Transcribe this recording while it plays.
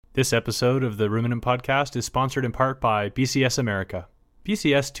This episode of the Ruminant Podcast is sponsored in part by BCS America.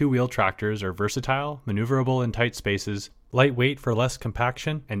 BCS two-wheel tractors are versatile, maneuverable in tight spaces, lightweight for less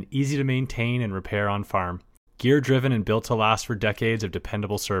compaction, and easy to maintain and repair on farm. Gear-driven and built to last for decades of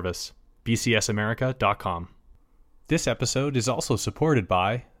dependable service. BCSAmerica.com. This episode is also supported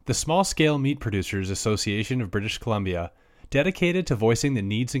by the Small Scale Meat Producers Association of British Columbia, dedicated to voicing the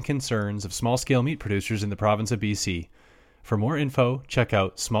needs and concerns of small-scale meat producers in the province of BC. For more info, check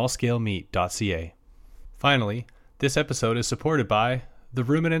out smallscalemeat.ca. Finally, this episode is supported by the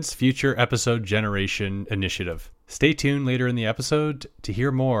Ruminants Future Episode Generation Initiative. Stay tuned later in the episode to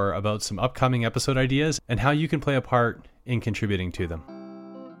hear more about some upcoming episode ideas and how you can play a part in contributing to them.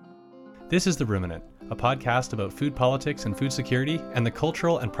 This is The Ruminant, a podcast about food politics and food security and the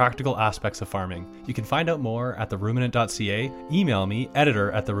cultural and practical aspects of farming. You can find out more at theruminant.ca, email me,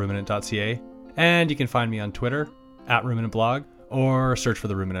 editor@theruminant.ca, and you can find me on Twitter, @RuminantBlog, or search for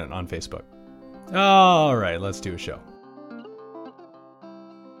The Ruminant on Facebook. All right, let's do a show.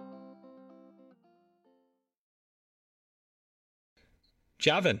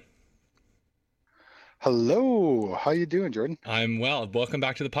 Javin. Hello. How you doing, Jordan? I'm well. Welcome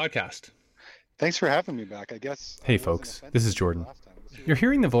back to the podcast. Thanks for having me back, I guess. Hey folks, this is Jordan. You're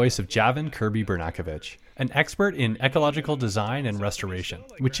hearing the voice of Javin Kirby Bernakovich, an expert in ecological design and restoration,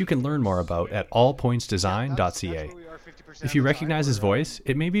 which you can learn more about at allpointsdesign.ca. If you recognize his voice,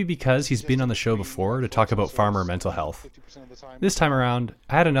 it may be because he's been on the show before to talk about farmer mental health. This time around,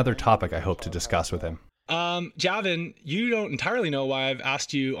 I had another topic I hope to discuss with him. Javin, you don't entirely know why I've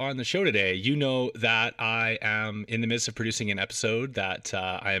asked you on the show today. You know that I am in the midst of producing an episode that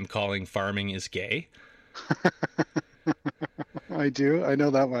I am calling Farming is Gay. I do. I know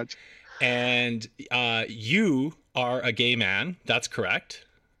that much. And you are a gay man. That's correct.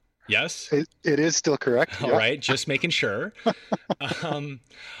 Yes? It is still correct. All right. Just making sure.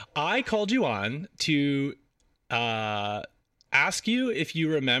 I called you on to ask you if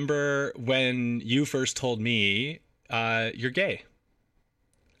you remember when you first told me you're gay.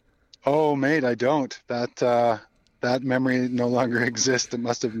 Oh, mate, I don't. That memory no longer exists. It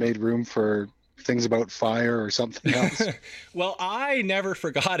must have made room for things about fire or something else. Well, I never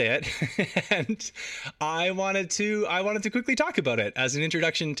forgot it, and I wanted to quickly talk about it as an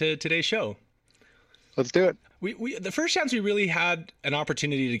introduction to today's show. Let's do it. We the first chance we really had an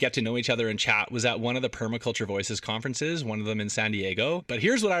opportunity to get to know each other and chat was at one of the Permaculture Voices conferences, one of them in San Diego. But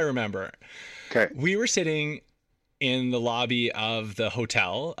here's what I remember. Okay. We were sitting in the lobby of the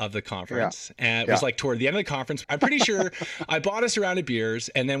hotel of the conference, and it was like toward the end of the conference. I'm pretty sure I bought us a round of beers,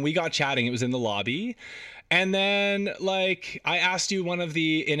 and then we got chatting. It was in the lobby. And then like I asked you one of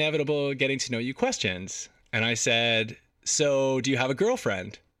the inevitable getting to know you questions. And I said, so do you have a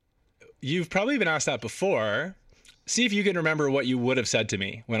girlfriend? You've probably been asked that before. See if you can remember what you would have said to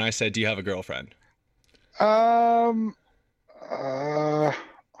me when I said, do you have a girlfriend? I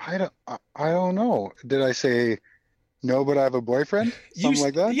don't know. Did I say no, but I have a boyfriend? Something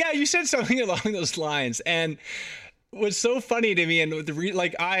like that? Yeah, you said something along those lines. And what's so funny to me, and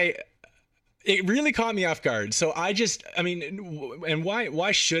it really caught me off guard. So and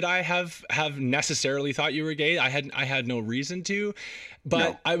why should I have necessarily thought you were gay? I had no reason to,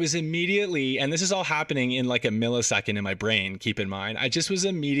 but no. I was immediately, and this is all happening in like a millisecond in my brain, keep in mind. I just was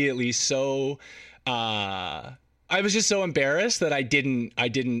immediately so, I was just so embarrassed that I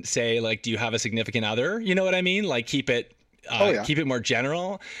didn't say like, do you have a significant other? You know what I mean? Like keep it more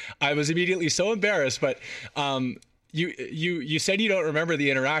general. I was immediately so embarrassed, but, You said you don't remember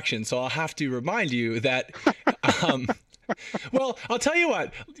the interaction, so I'll have to remind you that. Well, I'll tell you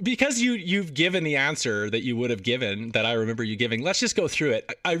what, because you've given the answer that you would have given that I remember you giving. Let's just go through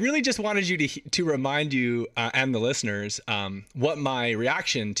it. I really just wanted you to remind you and the listeners what my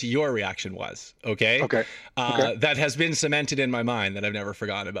reaction to your reaction was. Okay. Okay. That has been cemented in my mind that I've never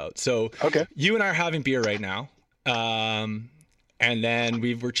forgotten about. So you and I are having beer right now, and then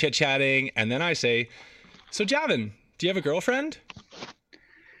we were chit chatting, and then I say, so Javin, do you have a girlfriend?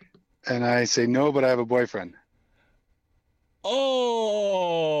 And I say, no, but I have a boyfriend. Oh.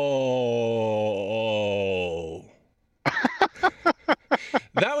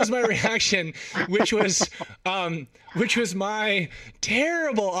 That was my reaction, which was my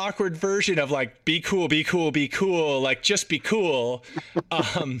terrible, awkward version of like, be cool, like just be cool.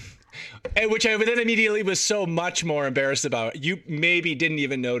 Which I then immediately was so much more embarrassed about. You maybe didn't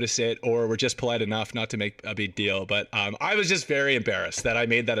even notice it or were just polite enough not to make a big deal. But I was just very embarrassed that I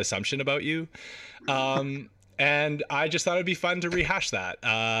made that assumption about you. And I just thought it'd be fun to rehash that.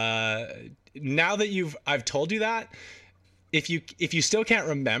 Now that I've told you that, if you still can't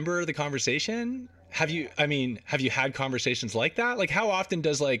remember the conversation, have you had conversations like that? Like, how often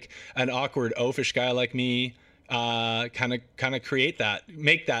does like an awkward oafish guy like me kind of create that,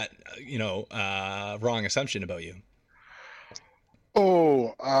 make that, wrong assumption about you?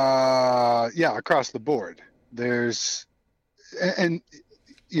 Oh, yeah, across the board. There's, and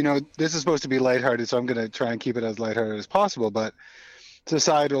this is supposed to be lighthearted, so I'm going to try and keep it as lighthearted as possible. But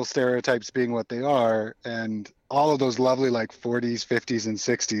societal stereotypes being what they are, and all of those lovely like 40s, 50s, and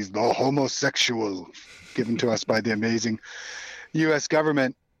 60s, the homosexual given to us by the amazing U.S.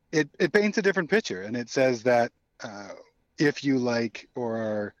 government, it paints a different picture, and it says that if you like or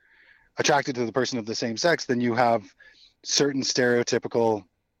are attracted to the person of the same sex, then you have certain stereotypical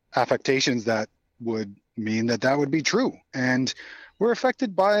affectations that would mean that that would be true, and we're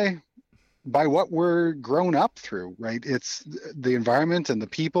affected by what we're grown up through, right? It's the environment and the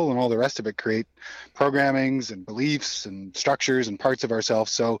people and all the rest of it create programmings and beliefs and structures and parts of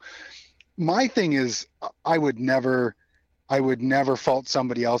ourselves. So my thing is, I would never fault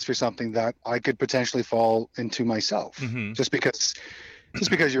somebody else for something that I could potentially fall into myself. Mm-hmm. Just because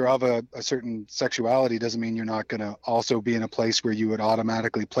you're of a certain sexuality doesn't mean you're not going to also be in a place where you would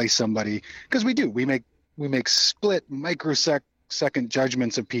automatically place somebody, because we make split microsecond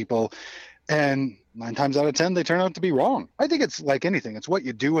judgments of people, and 9 times out of 10 they turn out to be wrong. I think it's like anything, it's what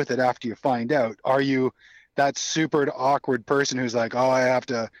you do with it after you find out. Are you that super awkward person who's like, oh, I have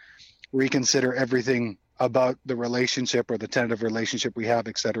to reconsider everything about the relationship or the tentative relationship we have,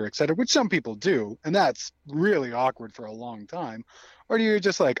 et cetera, which some people do, and that's really awkward for a long time? Or do you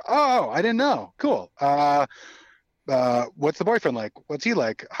just like, oh, I didn't know, cool, what's the boyfriend like, what's he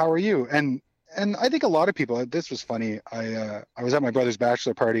like, how are you? And I think a lot of people, this was funny. I was at my brother's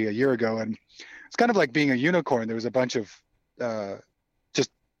bachelor party a year ago, and it's kind of like being a unicorn. There was a bunch of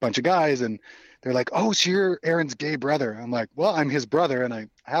guys, and they're like, oh, so you're Aaron's gay brother. I'm like, well, I'm his brother, and I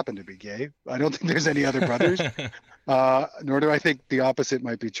happen to be gay. I don't think there's any other brothers, nor do I think the opposite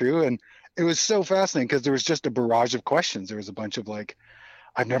might be true. And it was so fascinating because there was just a barrage of questions. There was a bunch of like,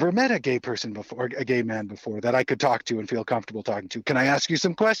 I've never met a gay person before, a gay man before that I could talk to and feel comfortable talking to. Can I ask you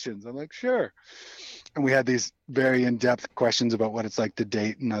some questions? I'm like, sure. And we had these very in-depth questions about what it's like to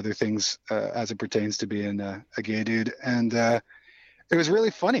date and other things as it pertains to being a gay dude. And it was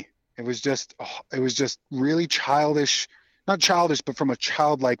really funny. It was just really childish, not childish, but from a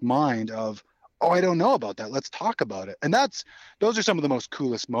childlike mind of, oh, I don't know about that. Let's talk about it. And those are some of the most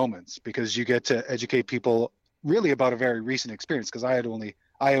coolest moments, because you get to educate people really about a very recent experience, because I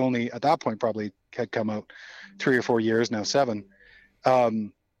only at that point probably had come out 3 or 4 years, now 7.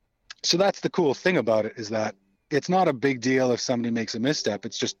 So that's the cool thing about it, is that it's not a big deal if somebody makes a misstep.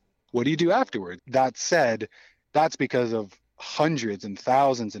 It's just, what do you do afterward? That said, that's because of hundreds and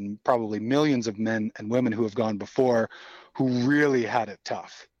thousands and probably millions of men and women who have gone before, who really had it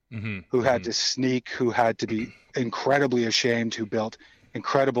tough, who had to sneak, who had to be incredibly ashamed, who built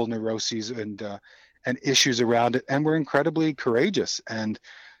incredible neuroses and issues around it, and were incredibly courageous. And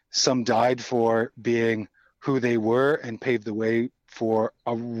some died for being who they were and paved the way for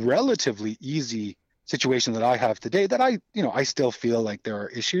a relatively easy situation that I have today, that I still feel like there are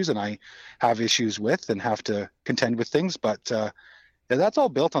issues, and I have issues with and have to contend with things. But that's all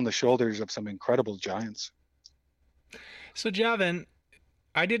built on the shoulders of some incredible giants. So Javin,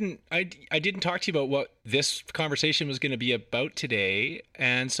 I didn't talk to you about what this conversation was going to be about today,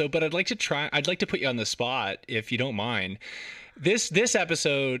 and so, but I'd like to put you on the spot, if you don't mind. This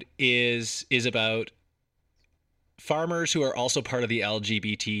episode is about farmers who are also part of the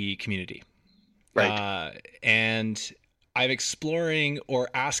LGBT community, right? And I'm exploring, or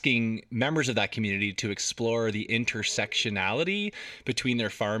asking members of that community to explore the intersectionality between their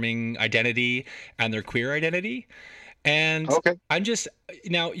farming identity and their queer identity. And okay. I'm just,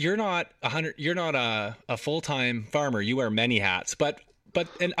 now you're not a full-time farmer. You wear many hats, but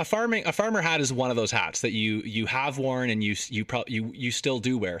a farmer hat is one of those hats that you have worn, and you still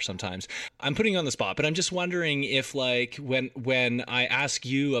do wear sometimes. I'm putting you on the spot, but I'm just wondering if, like, when I ask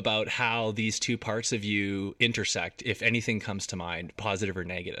you about how these two parts of you intersect, if anything comes to mind, positive or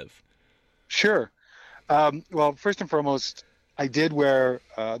negative. Sure. Well, first and foremost, I did wear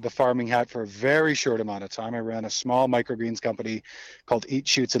the farming hat for a very short amount of time. I ran a small microgreens company called Eat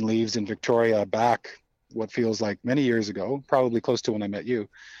Shoots and Leaves in Victoria back what feels like many years ago, probably close to when I met you,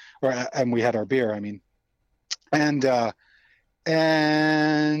 and we had our beer. I mean, and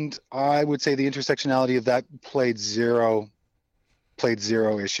I would say the intersectionality of that played zero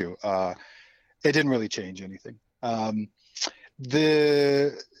issue. It didn't really change anything.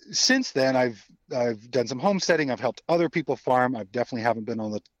 Since then, I've done some homesteading. I've helped other people farm. I definitely haven't been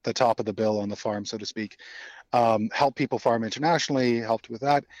on the top of the bill on the farm, so to speak. Helped people farm internationally, helped with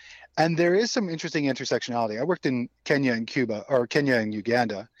that. And there is some interesting intersectionality. I worked in Kenya and Cuba, or Kenya and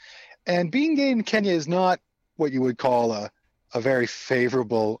Uganda, and being gay in Kenya is not what you would call a very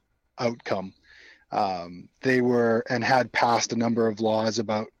favorable outcome. They were and had passed a number of laws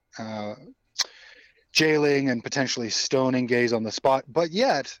about jailing and potentially stoning gays on the spot, but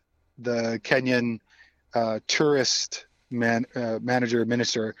yet the Kenyan tourist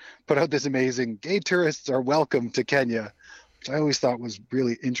minister put out this amazing "gay tourists are welcome to Kenya," which I always thought was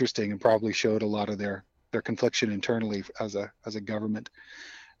really interesting and probably showed a lot of their confliction internally as a government.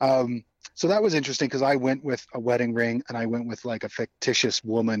 So that was interesting because I went with a wedding ring and I went with like a fictitious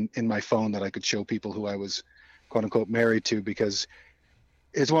woman in my phone that I could show people who I was quote unquote married to, because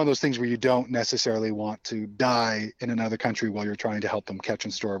it's one of those things where you don't necessarily want to die in another country while you're trying to help them catch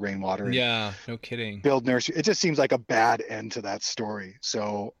and store rainwater. And yeah, no kidding. Build nursery. It just seems like a bad end to that story.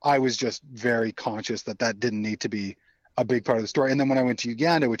 So I was just very conscious that that didn't need to be a big part of the story. And then when I went to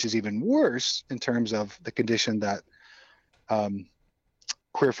Uganda, which is even worse in terms of the condition that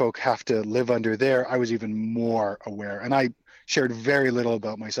queer folk have to live under there, I was even more aware. And I shared very little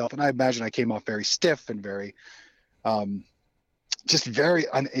about myself. And I imagine I came off very stiff and very, just very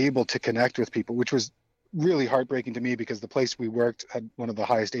unable to connect with people, which was really heartbreaking to me because the place we worked had one of the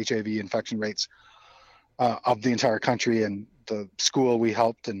highest HIV infection rates of the entire country. And the school we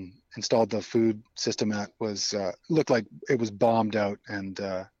helped and installed the food system at was looked like it was bombed out. And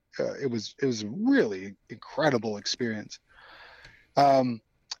it was a really incredible experience.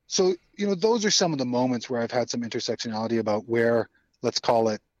 So, you know, those are some of the moments where I've had some intersectionality about where, let's call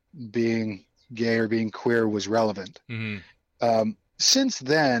it, being gay or being queer was relevant. Mm-hmm. Since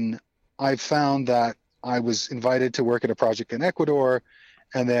then, I've found that I was invited to work at a project in Ecuador.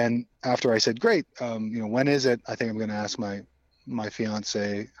 And then after I said, great, you know, when is it? I think I'm going to ask my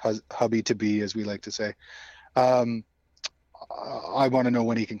fiance, hubby to be, as we like to say, I want to know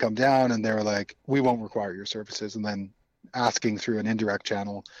when he can come down. And they were like, we won't require your services. And then asking through an indirect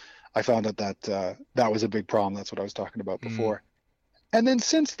channel, I found out that that was a big problem. That's what I was talking about before. Mm-hmm. And then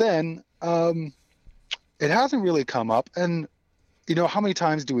since then, it hasn't really come up. And, you know, how many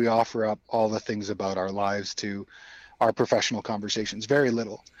times do we offer up all the things about our lives to our professional conversations? Very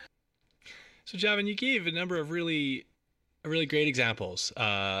little. So, Javan, you gave a number of really great examples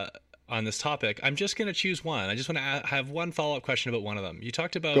on this topic. I'm just going to choose one. I just want to have one follow-up question about one of them. You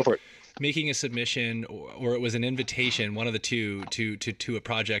talked about making a submission, or it was an invitation, one of the two, to a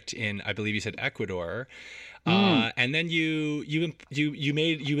project in, I believe you said Ecuador. And then you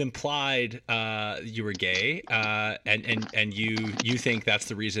implied you were gay, and you think that's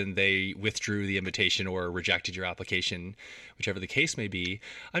the reason they withdrew the invitation or rejected your application, whichever the case may be.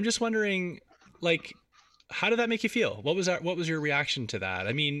 I'm just wondering, like, how did that make you feel? What was your reaction to that?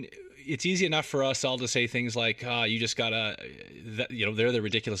 I mean, it's easy enough for us all to say things like, you just gotta, you know, they're the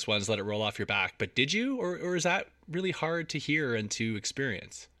ridiculous ones, let it roll off your back. But did you, or is that really hard to hear and to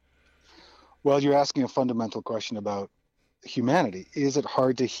experience? Well, you're asking a fundamental question about humanity. Is it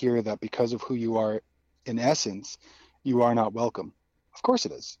hard to hear that because of who you are, in essence, you are not welcome? Of course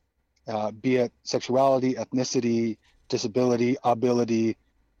it is. Be it sexuality, ethnicity, disability, ability,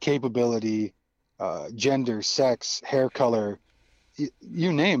 capability, gender, sex, hair color,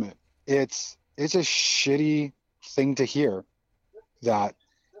 you name it. It's a shitty thing to hear that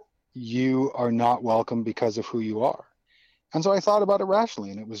you are not welcome because of who you are. And so I thought about it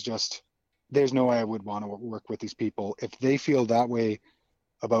rationally, and it was just, there's no way I would want to work with these people. If they feel that way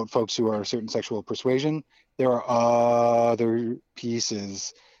about folks who are a certain sexual persuasion, there are other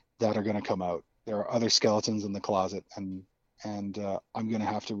pieces that are going to come out. There are other skeletons in the closet, and I'm going to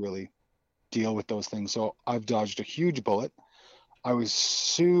have to really deal with those things. So I've dodged a huge bullet. I was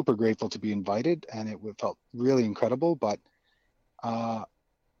super grateful to be invited, and it felt really incredible, but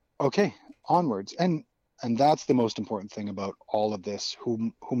okay, onwards. And that's the most important thing about all of this.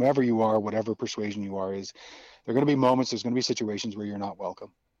 Whomever you are, whatever persuasion you are, is there are going to be moments, there's going to be situations where you're not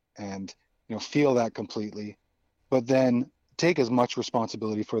welcome, and, you know, feel that completely, but then take as much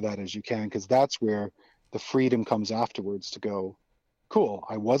responsibility for that as you can, because that's where the freedom comes afterwards to go, cool,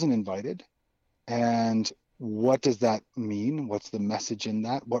 I wasn't invited. And what does that mean? What's the message in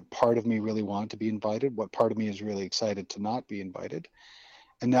that? What part of me really wanted to be invited? What part of me is really excited to not be invited?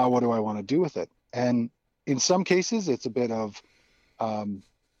 And now what do I want to do with it? And in some cases, it's a bit of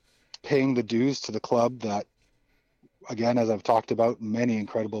paying the dues to the club that, again, as I've talked about, many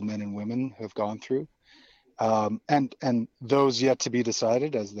incredible men and women have gone through. And those yet to be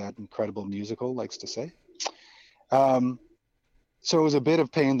decided, as that incredible musical likes to say. So it was a bit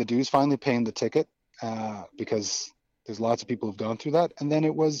of paying the dues, finally paying the ticket, because there's lots of people who've gone through that. And then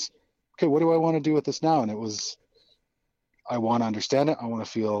it was, okay, what do I want to do with this now? And it was, I want to understand it. I want to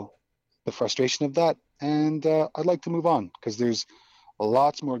feel the frustration of that, and I'd like to move on because there's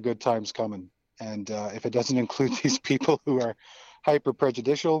lots more good times coming. And if it doesn't include these people who are hyper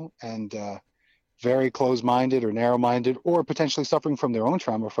prejudicial and very close-minded or narrow-minded, or potentially suffering from their own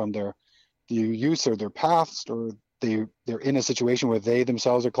trauma from their use or their past, or they're in a situation where they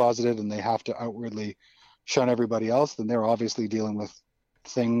themselves are closeted and they have to outwardly shun everybody else, then they're obviously dealing with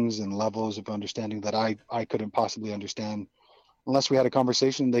things and levels of understanding that I couldn't possibly understand unless we had a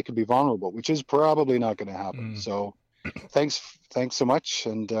conversation. They could be vulnerable, which is probably not going to happen. So thanks so much,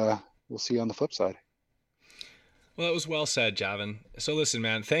 and we'll see you on the flip side. Well, that was well said, Javin. So listen,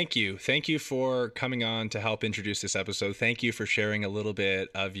 man, thank you for coming on to help introduce this episode. Thank you for sharing a little bit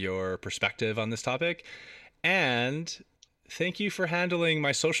of your perspective on this topic, and thank you for handling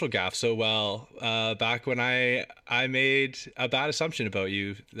my social gaffe so well back when I made a bad assumption about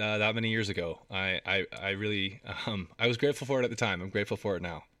you that many years ago. I really I was grateful for it at the time. I'm grateful for it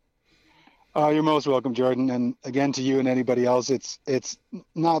now. You're most welcome, Jordan. And again, to you and anybody else, it's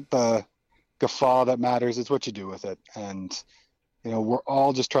not the guffaw that matters. It's what you do with it. And we're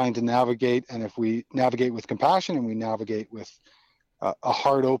all just trying to navigate. And if we navigate with compassion and we navigate with a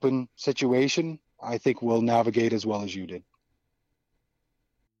heart open situation, I think we'll navigate as well as you did.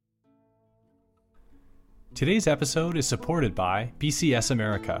 Today's episode is supported by BCS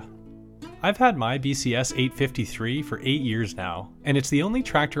America. I've had my BCS 853 for 8 years now, and it's the only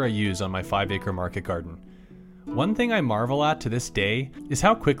tractor I use on my 5-acre market garden. One thing I marvel at to this day is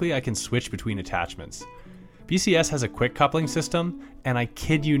how quickly I can switch between attachments. BCS has a quick coupling system, and I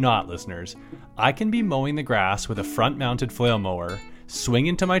kid you not, listeners, I can be mowing the grass with a front-mounted flail mower, swing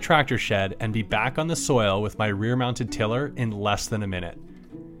into my tractor shed, and be back on the soil with my rear-mounted tiller in less than a minute.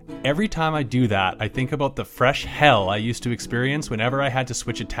 Every time I do that, I think about the fresh hell I used to experience whenever I had to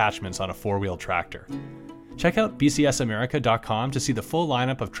switch attachments on a 4-wheel tractor. Check out bcsamerica.com to see the full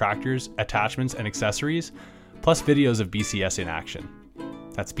lineup of tractors, attachments, and accessories, plus videos of BCS in action.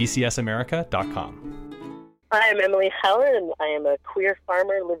 That's bcsamerica.com. Hi, I'm Emily Howard, and I am a queer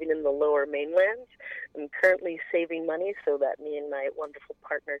farmer living in the Lower Mainland. I'm currently saving money so that me and my wonderful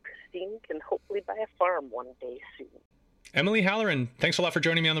partner, Christine, can hopefully buy a farm one day soon. Emily Halloran, thanks a lot for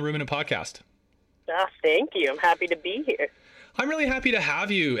joining me on the Ruminant Podcast. Thank you. I'm happy to be here. I'm really happy to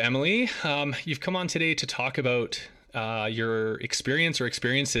have you, Emily. You've come on today to talk about your experience or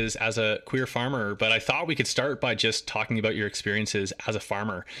experiences as a queer farmer, but I thought we could start by just talking about your experiences as a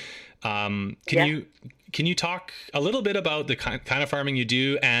farmer. Can you talk a little bit about the kind of farming you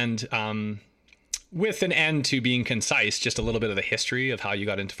do, and with an end to being concise, just a little bit of the history of how you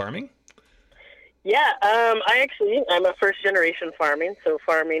got into farming? Yeah, I'm a first-generation farming, so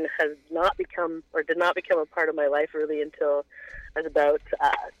farming has not become, or did not become, a part of my life really until I was about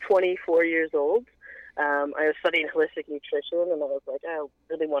 24 years old. I was studying holistic nutrition, and I was like, I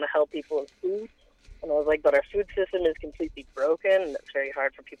really want to help people with food. And I was like, but our food system is completely broken, and it's very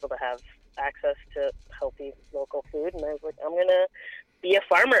hard for people to have access to healthy local food. And I was like, I'm going to be a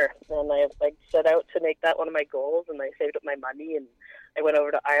farmer. And I set out to make that one of my goals, and I saved up my money, and I went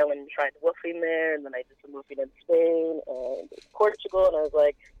over to Ireland and tried woofing there, and then I did some woofing in Spain and Portugal, and I was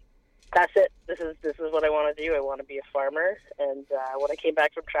like, that's it. This is what I want to do. I want to be a farmer. And when I came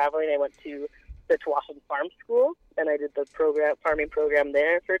back from traveling, I went to the Tsawwassen Farm School, and I did the farming program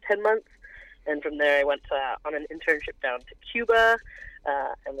there for 10 months. And from there, I went on an internship down to Cuba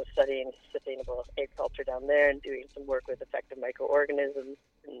and was studying sustainable agriculture down there and doing some work with effective microorganisms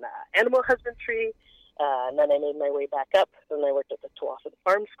in animal husbandry. And then I made my way back up, and I worked at the Tsawwassen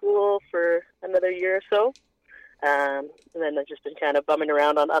Farm School for another year or so. And then I've just been kind of bumming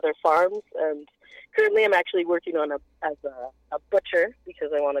around on other farms. And currently I'm actually working on as a butcher,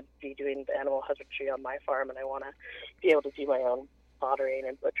 because I want to be doing the animal husbandry on my farm, and I want to be able to do my own slaughtering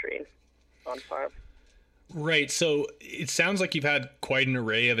and butchering on farm. Right. So it sounds like you've had quite an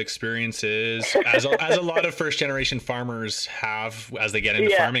array of experiences, as a lot of first generation farmers have as they get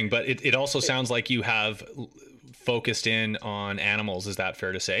into farming. But it also sounds like you have focused in on animals. Is that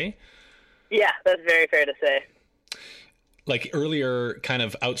fair to say? Yeah, that's very fair to say. Like earlier, kind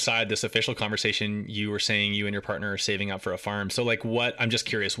of outside this official conversation, you were saying you and your partner are saving up for a farm. So like I'm just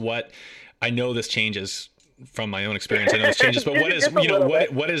curious, I know this changes from my own experience. I know this changes, but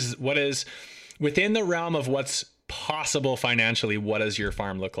what is within the realm of what's possible financially, what does your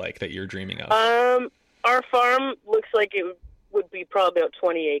farm look like that you're dreaming of? Our farm looks like it would be probably about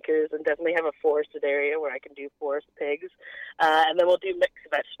 20 acres and definitely have a forested area where I can do forest pigs. And then we'll do mixed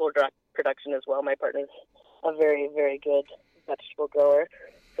vegetable production as well. My partner's a very, very good vegetable grower.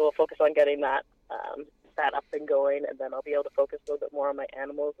 So we'll focus on getting that up and going, and then I'll be able to focus a little bit more on my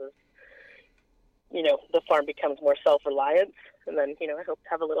animals as the farm becomes more self-reliant. And then, I hope to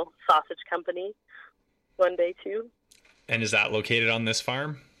have a little sausage company one day too. And is that located on this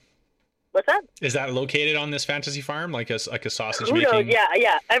farm? What's that? Is that located on this fantasy farm, like a sausage Who making? knows?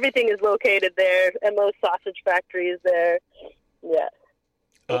 Yeah. Everything is located there, and those sausage factories there. Yeah.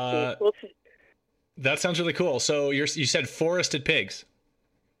 We'll see. That sounds really cool. So you said forested pigs.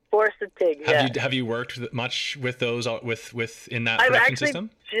 Forested pigs. Have you worked much with those in that I've production actually system?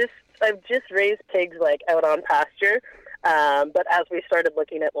 I've just raised pigs like out on pasture, but as we started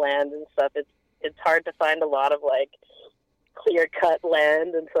looking at land and stuff, it's hard to find a lot of like clear cut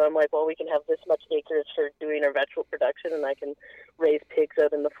land, and so I'm like, well, we can have this much acres for doing our vegetable production, and I can raise pigs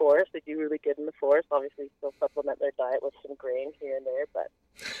out in the forest. They do really good in the forest. Obviously, still supplement their diet with some grain here and there, but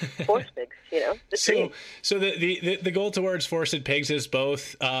forest pigs, So the goal towards forested pigs is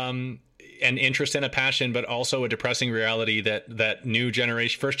both an interest and a passion, but also a depressing reality that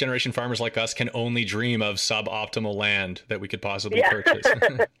first generation farmers like us can only dream of suboptimal land that we could possibly purchase.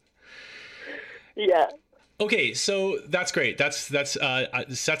 Yeah. Okay, so that's great. That's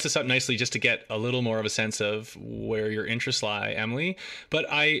sets us up nicely just to get a little more of a sense of where your interests lie, Emily. But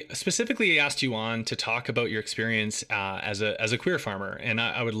I specifically asked you on to talk about your experience as a queer farmer, and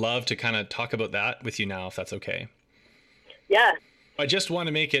I would love to kind of talk about that with you now, if that's okay. Yeah. I just want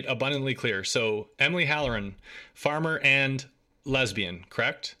to make it abundantly clear. So, Emily Halloran, farmer and lesbian,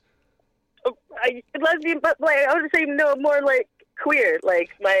 correct? Lesbian, but like I would say no, more like queer.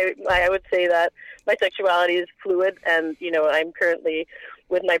 Like I would say that my sexuality is fluid, and I'm currently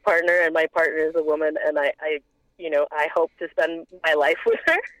with my partner, and my partner is a woman, and I hope to spend my life with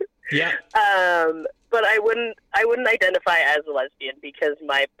her. Yeah. But I wouldn't identify as a lesbian because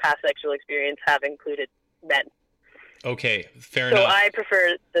my past sexual experience have included men. Okay, fair enough. So I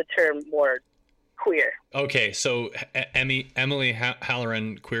prefer the term more queer. Okay, so Emily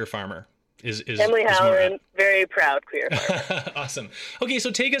Halloran, queer farmer. Is Emily Halloran, very proud queer farmer. Awesome. Okay,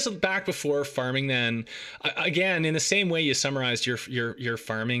 so take us back before farming then. Again, in the same way you summarized your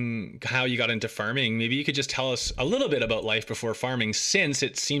farming, how you got into farming, maybe you could just tell us a little bit about life before farming, since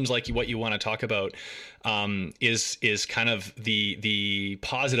it seems like what you want to talk about is kind of the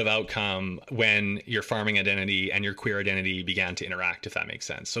positive outcome when your farming identity and your queer identity began to interact, if that makes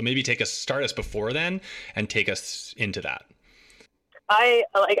sense. So maybe start us before then and take us into that.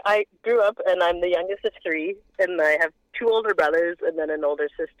 I grew up, and I'm the youngest of three, and I have two older brothers and then an older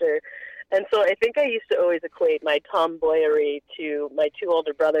sister. And so I think I used to always equate my tomboyery to my two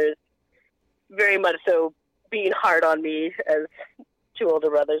older brothers, very much so being hard on me as two older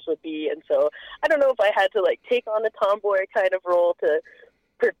brothers would be. And so I don't know if I had to like take on a tomboy kind of role to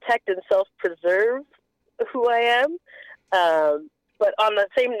protect and self-preserve who I am. But on the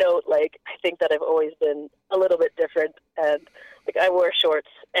same note, like, I think that I've always been a little bit different, and like I wore shorts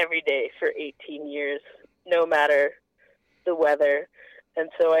every day for 18 years, no matter the weather. And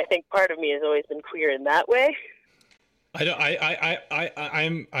so I think part of me has always been queer in that way.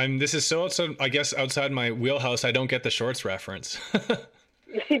 I'm this is so I guess outside my wheelhouse. I don't get the shorts reference.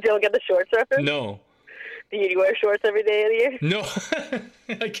 You don't get the shorts reference? No. Do you wear shorts every day of the year? No.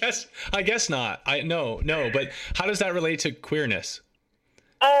 I guess not. No, but how does that relate to queerness?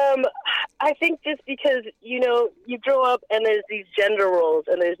 I think just because, you grow up and there's these gender roles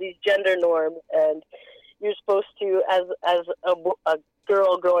and there's these gender norms, and you're supposed to, as a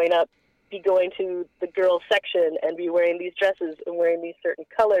girl growing up, be going to the girls section and be wearing these dresses and wearing these certain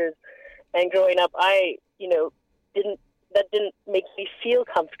colors. And growing up, I, didn't make me feel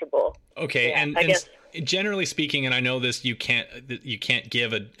comfortable. Okay. Yeah, and I guess. Generally speaking, and I know this, you can't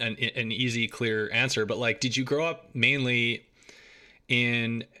give an easy, clear answer, but like, did you grow up mainly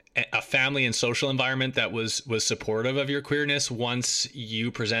in a family and social environment that was supportive of your queerness once you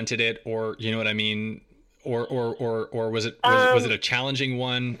presented it, or you know what I mean, or was it a challenging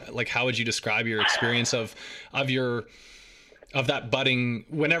one? Like, how would you describe your experience of that budding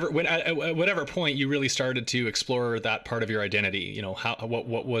at whatever point you really started to explore that part of your identity?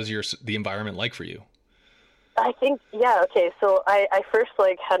 What was the environment like for you? I think, yeah, okay. So I first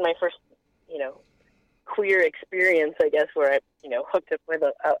had my first, queer experience, I guess, where I, hooked up with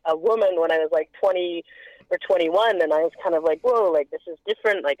a woman when I was like 20 or 21, and I was kind of like, whoa, like this is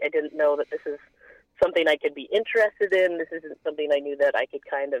different. Like I didn't know that this is something I could be interested in. This isn't something I knew that I could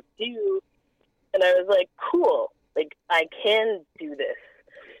kind of do. And I was like, cool, like I can do this.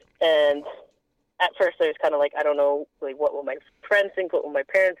 And at first I was kind of like, I don't know, like what will my friends think, what will my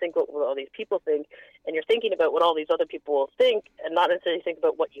parents think, what will all these people think? And you're thinking about what all these other people will think and not necessarily think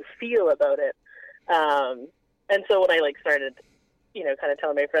about what you feel about it. And so when I started, kind of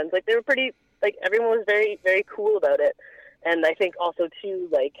telling my friends, they were pretty, everyone was very, very cool about it. And I think also too,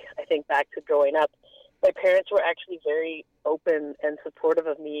 I think back to growing up, my parents were actually very open and supportive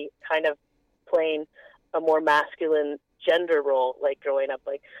of me kind of playing a more masculine gender role, like growing up.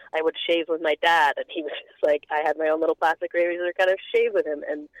 Like, I would shave with my dad, and he was just like, I had my own little plastic razor, kind of shave with him.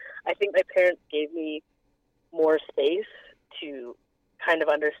 And I think my parents gave me more space to kind of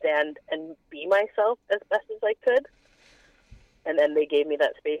understand and be myself as best as I could. And then they gave me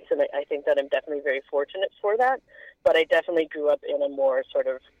that space, and I think that I'm definitely very fortunate for that. But I definitely grew up in a more sort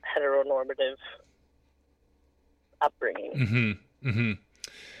of heteronormative upbringing. Mm-hmm. Mm-hmm.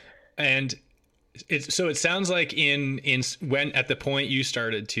 And so it sounds like in when at the point you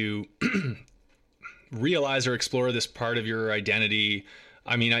started to realize or explore this part of your identity,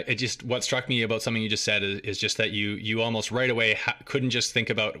 I mean, what struck me about something you just said is just that you almost right away couldn't just think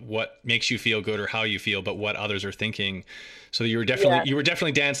about what makes you feel good or how you feel, but what others are thinking. So you were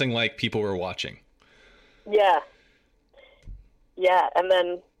definitely dancing like people were watching. Yeah. Yeah. And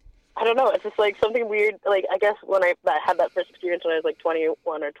then, I don't know, it's just like something weird. Like, I guess when I had that first experience when I was like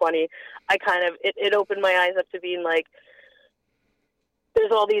 21 or 20, I kind of, it opened my eyes up to being like,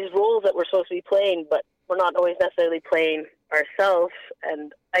 there's all these roles that we're supposed to be playing, but we're not always necessarily playing ourselves.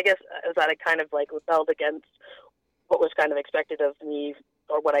 And I guess as that I kind of like rebelled against what was kind of expected of me,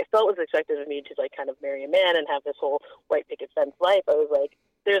 or what I felt was expected of me, to like kind of marry a man and have this whole white picket fence life. I was like,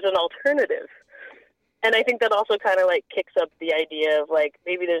 there's an alternative. And I think that also kind of like kicks up the idea of like,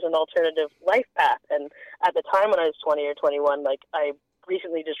 maybe there's an alternative life path. And at the time when I was 20 or 21, like, I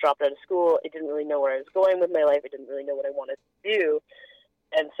recently just dropped out of school. I didn't really know where I was going with my life. I didn't really know what I wanted to do.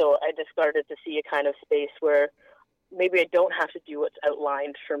 And so I just started to see a kind of space where maybe I don't have to do what's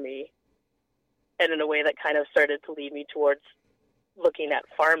outlined for me. And in a way that kind of started to lead me towards looking at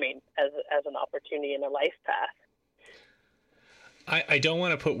farming as an opportunity and a life path. I don't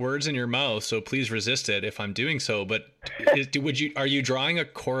want to put words in your mouth, so please resist it if I'm doing so. But are you drawing a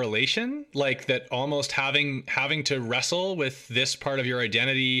correlation, like that almost having to wrestle with this part of your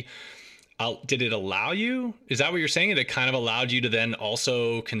identity? Did it allow you? Is that what you're saying? It kind of allowed you to then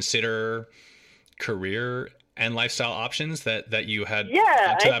also consider career and lifestyle options that you had to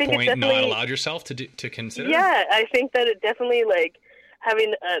that point not allowed yourself to consider? Yeah, I think that it definitely, like,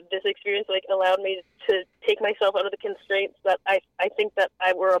 having this experience like allowed me to take myself out of the constraints that I think that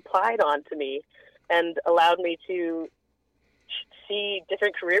were applied onto me, and allowed me to see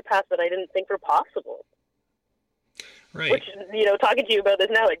different career paths that I didn't think were possible. Right. Which, you know, talking to you about this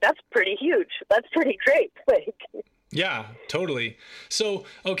now, like, that's pretty huge. That's pretty great. Like, yeah, totally. So,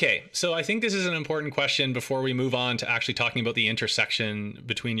 okay. So I think this is an important question before we move on to actually talking about the intersection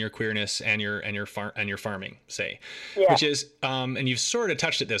between your queerness and your farming, say, which is, and you've sort of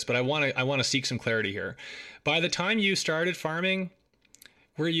touched at this, but I want to seek some clarity here. By the time you started farming,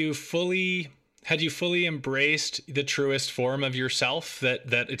 had you fully embraced the truest form of yourself that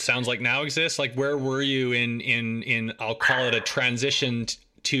it sounds like now exists? Like, where were you in I'll call it a transition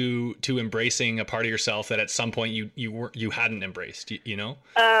to embracing a part of yourself that at some point you hadn't embraced, you know?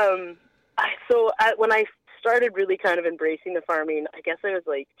 When I started really kind of embracing the farming, I guess I was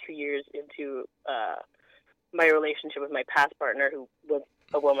like 2 years into my relationship with my past partner, who was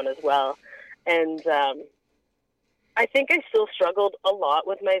a woman as well. And I think I still struggled a lot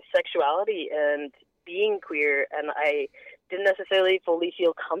with my sexuality and being queer, and I didn't necessarily fully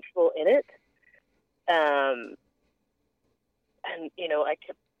feel comfortable in it. And, you know,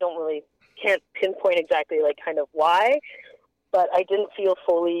 can't pinpoint exactly like kind of why, but I didn't feel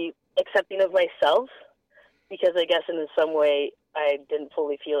fully accepting of myself, because I guess in some way I didn't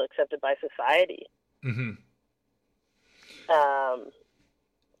fully feel accepted by society. Mm-hmm.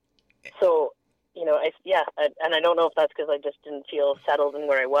 So, you know, and I don't know if that's because I just didn't feel settled in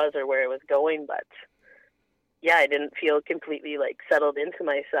where I was or where I was going, but yeah, I didn't feel completely like settled into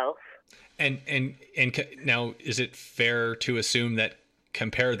myself. And now, is it fair to assume that,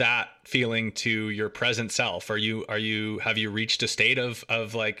 compare that feeling to your present self? Have you reached a state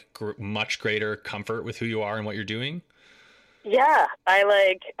of like much greater comfort with who you are and what you're doing? Yeah,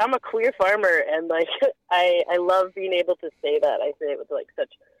 I'm a queer farmer, and like I love being able to say that. I say it with like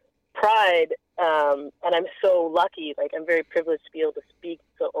such pride, and I'm so lucky. Like, I'm very privileged to be able to speak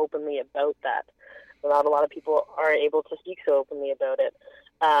so openly about that. Not a lot of people are able to speak so openly about it.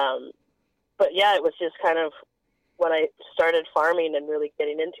 But yeah, it was just kind of when I started farming and really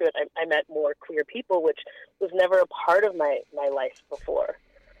getting into it, I met more queer people, which was never a part of my life before.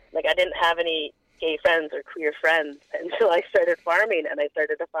 Like, I didn't have any gay friends or queer friends until I started farming, and I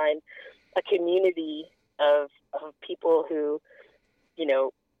started to find a community of people who, you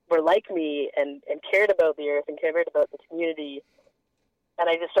know, were like me and cared about the earth and cared about the community. And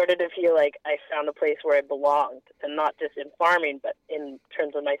I just started to feel like I found a place where I belonged, and not just in farming, but in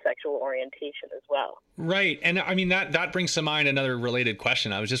terms of my sexual orientation as well. Right. And I mean, that brings to mind another related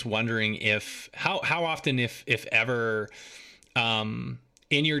question. I was just wondering if how often, if ever,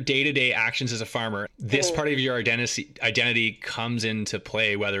 in your day-to-day actions as a farmer, this part of your identity comes into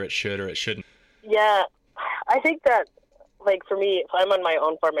play, whether it should or it shouldn't. Yeah, I think that, like, for me, if I'm on my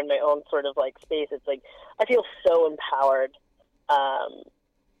own farm in my own sort of like space, it's like I feel so empowered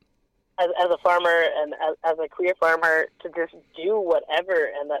as a farmer and as a queer farmer to just do whatever,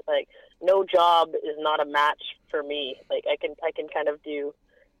 and that like no job is not a match for me. Like I can kind of do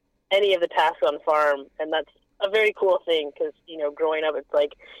any of the tasks on farm, and that's a very cool thing because, you know, growing up, it's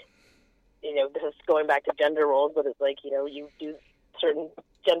like, you know, this is going back to gender roles, but it's like, you know, you do certain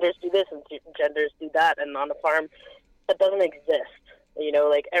genders do this and certain genders do that, and on a farm that doesn't exist. You know,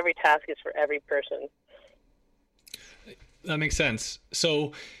 like every task is for every person. That makes sense.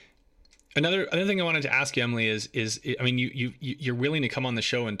 So another thing I wanted to ask you, Emily, is I mean, you're willing to come on the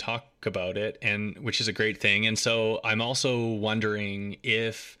show and talk about it, and which is a great thing. And so I'm also wondering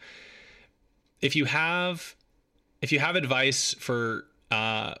if you have advice for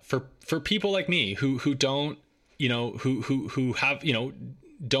people like me who don't, you know, who have, you know,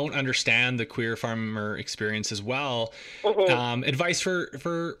 don't understand the queer farmer experience as well. Advice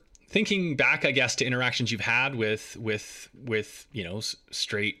for thinking back, I guess, to interactions you've had with you know,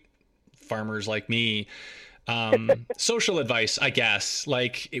 straight farmers like me, social advice, I guess,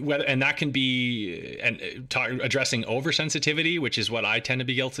 like whether, and that can be addressing oversensitivity, which is what I tend to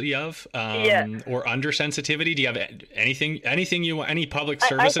be guilty of, or undersensitivity. Do you have anything you want, any public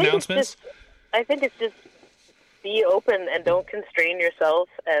service announcements? I think it's just be open and don't constrain yourself,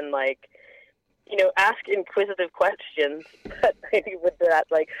 and like, you know, ask inquisitive questions. But maybe with that,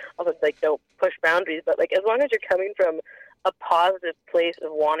 like, also like don't push boundaries. But like, as long as you're coming from a positive place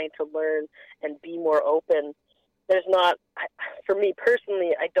of wanting to learn and be more open, there's not, for me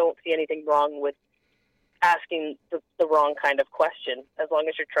personally, I don't see anything wrong with asking the wrong kind of question, as long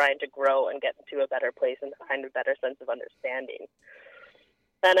as you're trying to grow and get into a better place and find a better sense of understanding.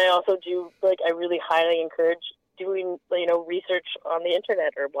 And I also do, like, I really highly encourage doing, you know, research on the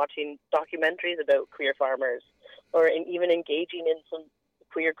internet or watching documentaries about queer farmers, or even engaging in some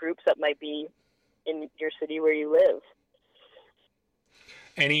queer groups that might be in your city where you live.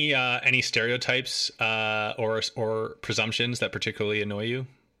 Any stereotypes or presumptions that particularly annoy you?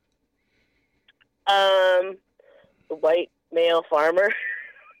 The white male farmer.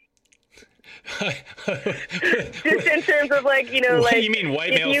 Just in terms of, like, you know, what like, do you mean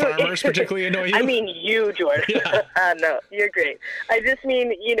white male farmers particularly annoy you? I mean you, Jordan. Yeah. No, you're great. I just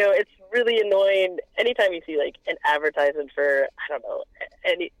mean, you know, it's really annoying anytime you see like an advertisement for, I don't know,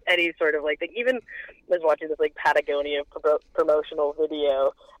 any sort of like thing. Even I was watching this like Patagonia promotional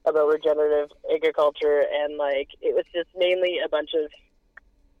video about regenerative agriculture, and like it was just mainly a bunch of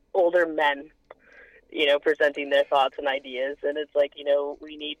older men, you know, presenting their thoughts and ideas, and it's like, you know,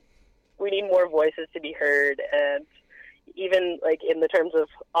 we need more voices to be heard. And even like in the terms of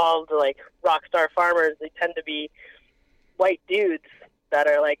all the like rock star farmers, they tend to be white dudes that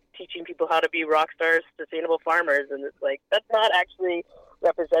are like teaching people how to be rock stars, sustainable farmers, and it's like that's not actually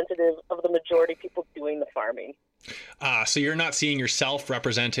representative of the majority of people doing the farming. So you're not seeing yourself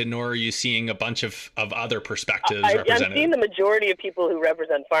represented, nor are you seeing a bunch of other perspectives represented. I'm seeing the majority of people who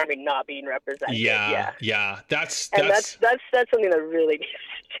represent farming not being represented. Yeah. That's something that really needs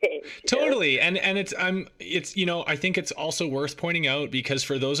to change. Totally. Know? And it's you know, I think it's also worth pointing out, because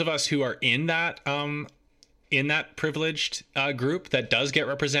for those of us who are in that privileged group that does get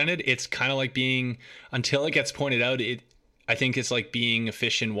represented, it's kind of like being, until it gets pointed out, I think it's like being a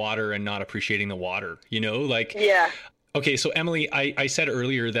fish in water and not appreciating the water, you know, like, yeah. Okay. So Emily, I said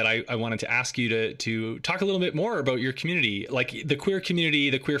earlier that I wanted to ask you to talk a little bit more about your community, like the queer community,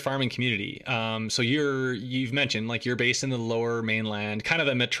 the queer farming community. So you've mentioned like you're based in the Lower Mainland, kind of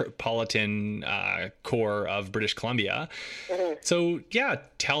the metropolitan core of British Columbia. Mm-hmm. So yeah,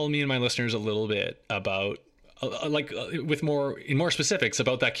 tell me and my listeners a little bit about with more specifics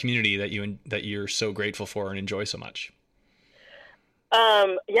about that community that you're so grateful for and enjoy so much.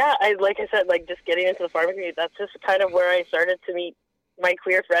 Like I said, like just getting into the farming community, that's just kind of where I started to meet my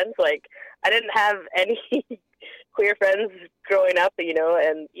queer friends. Like I didn't have any queer friends growing up, you know,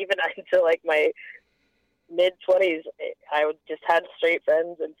 and even until like my mid-20s, I just had straight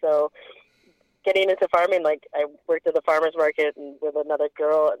friends. And so getting into farming, like I worked at the farmer's market and with another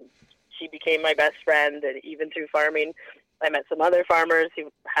girl, and she became my best friend. And even through farming, I met some other farmers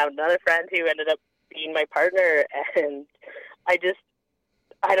who had another friend who ended up being my partner. And I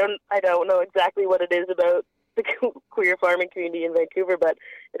don't know exactly what it is about the queer farming community in Vancouver, but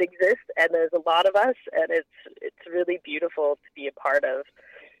it exists, and there's a lot of us, and it's really beautiful to be a part of.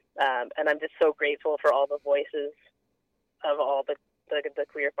 And I'm just so grateful for all the voices of all the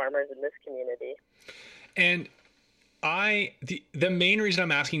queer farmers in this community. And the main reason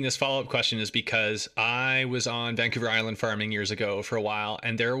I'm asking this follow-up question is because I was on Vancouver Island farming years ago for a while,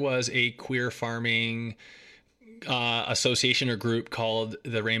 and there was a queer farming association or group called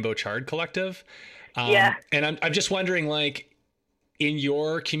the Rainbow Chard Collective. And I'm just wondering, like, in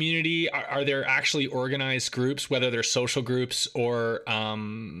your community, are there actually organized groups, whether they're social groups or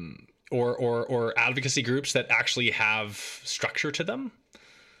advocacy groups, that actually have structure to them?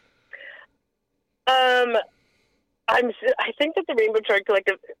 I think that the Rainbow Chard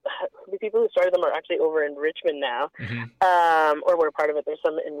Collective, the people who started them are actually over in Richmond now, or we're part of it. There's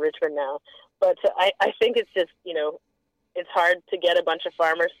some in Richmond now. But I think it's just, it's hard to get a bunch of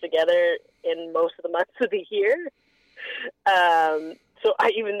farmers together in most of the months of the year. So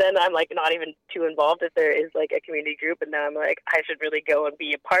I'm like not even too involved if there is like a community group, and now I'm like, I should really go and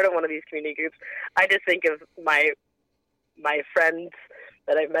be a part of one of these community groups. I just think of my friends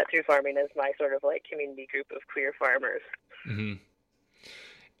that I've met through farming as my sort of like community group of queer farmers. Mm-hmm.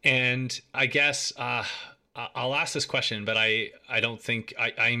 And I guess I'll ask this question, but I don't think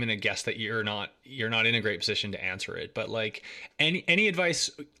I'm going to guess that you're not in a great position to answer it. But like any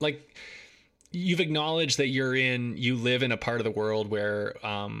advice, like, you've acknowledged that you live in a part of the world where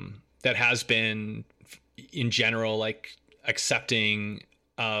that has been in general like accepting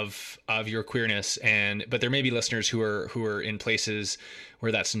of your queerness, but there may be listeners who are in places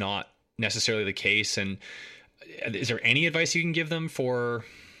where that's not necessarily the case. And is there any advice you can give them for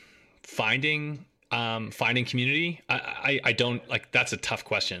finding community? I don't, like, that's a tough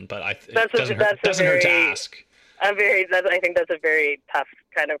question, but it doesn't hurt to ask. I think that's a very tough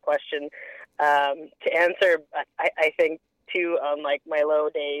kind of question to answer. I think too, on like my low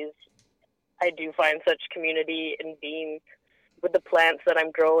days, I do find such community in being with the plants that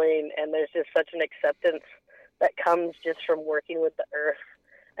I'm growing, and there's just such an acceptance that comes just from working with the earth.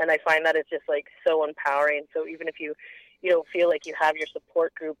 And I find that it's just like so empowering. So even if you don't feel like you have your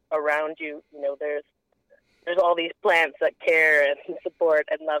support group around you, there's all these plants that care and support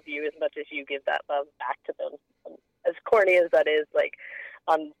and love you as much as you give that love back to them. And as corny as that is, like,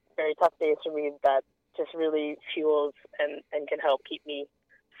 on very tough days for me, that just really fuels and can help keep me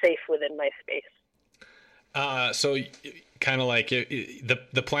safe within my space. So kind of like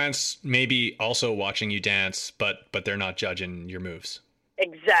the plants may be also watching you dance, but they're not judging your moves.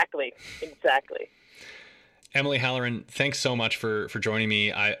 Exactly. Emily Halloran, thanks so much for joining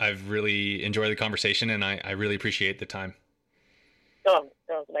me. I've really enjoyed the conversation, and I really appreciate the time. Oh,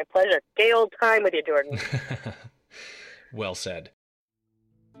 it was my pleasure. Gay old time with you, Jordan. Well said.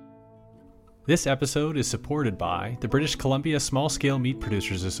 This episode is supported by the British Columbia Small Scale Meat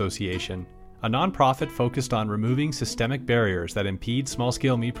Producers Association, a nonprofit focused on removing systemic barriers that impede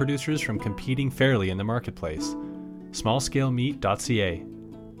small-scale meat producers from competing fairly in the marketplace. smallscalemeat.ca.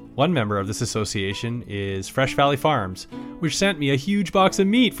 One member of this association is Fresh Valley Farms, which sent me a huge box of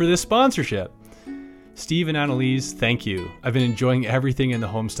meat for this sponsorship. Steve and Annalise, thank you. I've been enjoying everything in the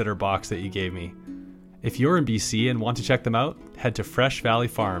Homesteader box that you gave me. If you're in BC and want to check them out, head to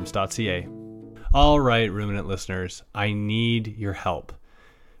freshvalleyfarms.ca. All right, Ruminant listeners, I need your help.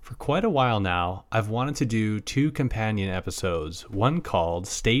 For quite a while now, I've wanted to do 2 companion episodes, one called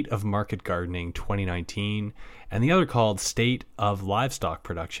State of Market Gardening 2019, and the other called State of Livestock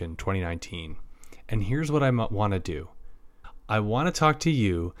Production 2019. And here's what I want to do. I want to talk to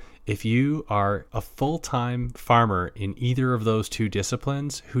you if you are a full-time farmer in either of those 2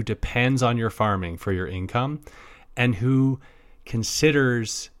 disciplines who depends on your farming for your income and who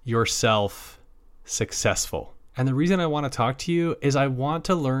considers yourself successful. And the reason I want to talk to you is I want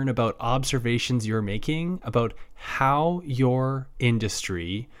to learn about observations you're making about how your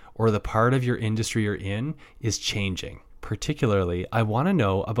industry or the part of your industry you're in is changing. Particularly, I want to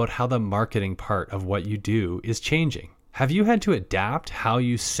know about how the marketing part of what you do is changing. Have you had to adapt how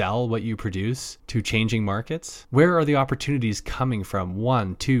you sell what you produce to changing markets? Where are the opportunities coming from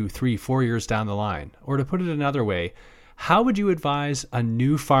 1, 2, 3, 4 years down the line? Or to put it another way, how would you advise a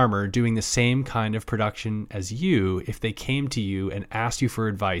new farmer doing the same kind of production as you if they came to you and asked you for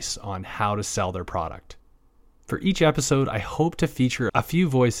advice on how to sell their product? For each episode, I hope to feature a few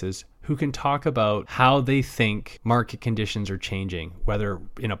voices who can talk about how they think market conditions are changing, whether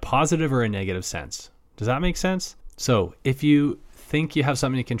in a positive or a negative sense. Does that make sense? So if you think you have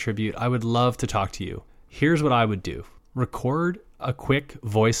something to contribute, I would love to talk to you. Here's what I would do. Record a quick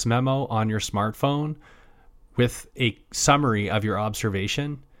voice memo on your smartphone with a summary of your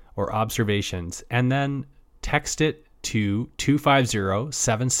observation or observations, and then text it to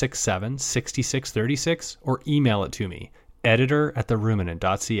 250-767-6636 or email it to me,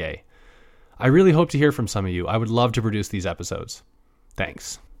 editor@theruminant.ca. I really hope to hear from some of you. I would love to produce these episodes.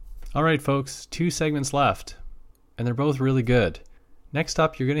 Thanks. All right, folks, 2 segments left, and they're both really good. Next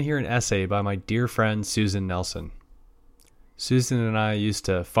up, you're going to hear an essay by my dear friend Susan Nelson. Susan and I used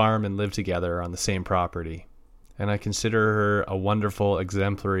to farm and live together on the same property, and I consider her a wonderful,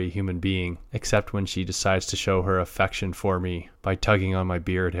 exemplary human being, except when she decides to show her affection for me by tugging on my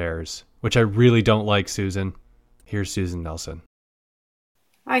beard hairs, which I really don't like, Susan. Here's Susan Nelson.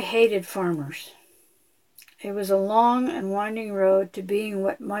 I hated farmers. It was a long and winding road to being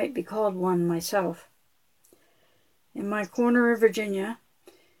what might be called one myself. In my corner of Virginia,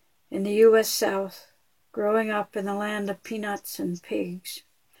 in the U.S. South, growing up in the land of peanuts and pigs,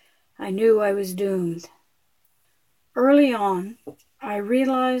 I knew I was doomed. Early on, I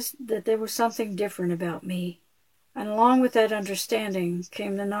realized that there was something different about me, and along with that understanding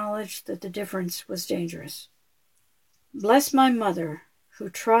came the knowledge that the difference was dangerous. Bless my mother, who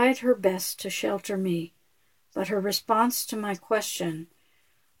tried her best to shelter me, but her response to my question,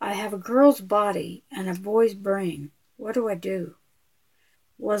 "I have a girl's body and a boy's brain, what do I do?"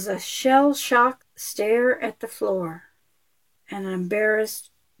 was a shell-shocked stare at the floor and an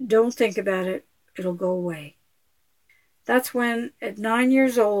embarrassed, "Don't think about it, it'll go away." That's when, at 9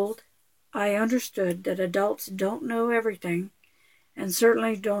 years old, I understood that adults don't know everything and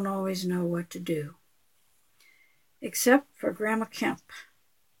certainly don't always know what to do. Except for Grandma Kemp.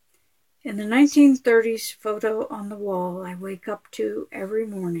 In the 1930s photo on the wall I wake up to every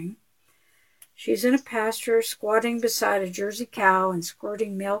morning, she's in a pasture squatting beside a Jersey cow and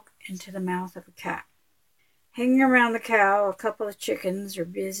squirting milk into the mouth of a cat. Hanging around the cow, a couple of chickens are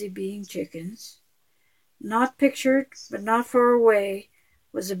busy being chickens. Not pictured, but not far away,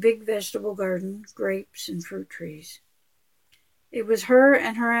 was a big vegetable garden, grapes and fruit trees. It was her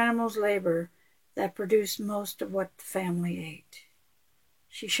and her animals' labor that produced most of what the family ate.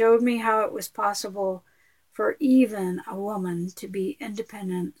 She showed me how it was possible for even a woman to be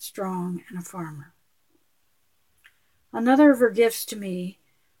independent, strong, and a farmer. Another of her gifts to me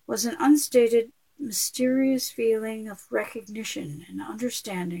was an unstated, mysterious feeling of recognition and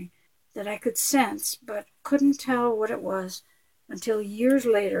understanding that I could sense but couldn't tell what it was until years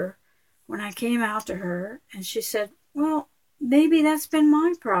later when I came out to her and she said, "Well, maybe that's been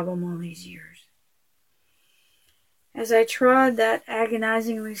my problem all these years." As I trod that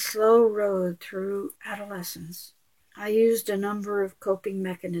agonizingly slow road through adolescence, I used a number of coping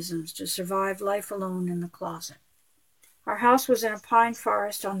mechanisms to survive life alone in the closet. Our house was in a pine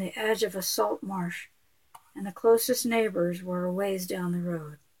forest on the edge of a salt marsh, and the closest neighbors were a ways down the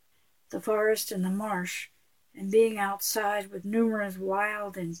road. The forest and the marsh, and being outside with numerous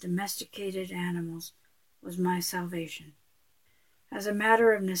wild and domesticated animals, was my salvation. As a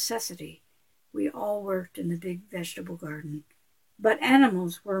matter of necessity, we all worked in the big vegetable garden, but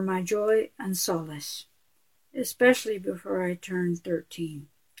animals were my joy and solace, especially before I turned 13.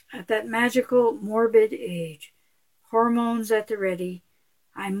 At that magical, morbid age, hormones at the ready,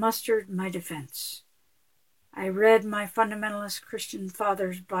 I mustered my defense. I read my fundamentalist Christian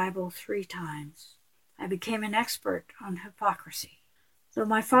father's Bible 3 times. I became an expert on hypocrisy. Though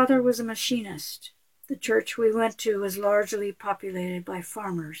my father was a machinist, the church we went to was largely populated by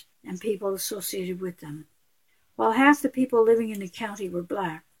farmers and people associated with them. While half the people living in the county were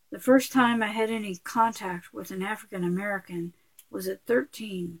black, the first time I had any contact with an African American was at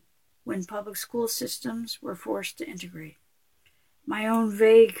 13, when public school systems were forced to integrate. My own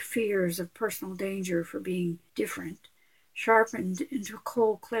vague fears of personal danger for being different sharpened into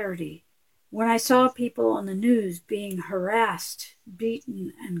cold clarity when I saw people on the news being harassed,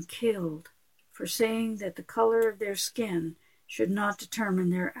 beaten, and killed for saying that the color of their skin should not determine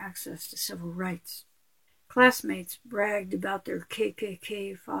their access to civil rights. Classmates bragged about their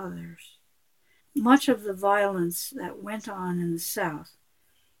KKK fathers. Much of the violence that went on in the South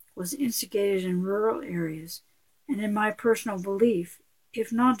was instigated in rural areas and in my personal belief,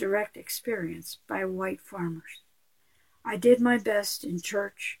 if not direct experience, by white farmers. I did my best in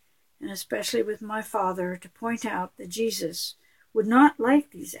church, and especially with my father, to point out that Jesus would not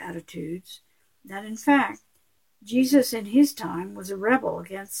like these attitudes, that in fact, Jesus in his time was a rebel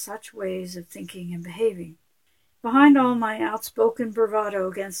against such ways of thinking and behaving. Behind all my outspoken bravado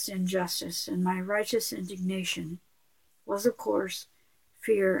against injustice and my righteous indignation was, of course,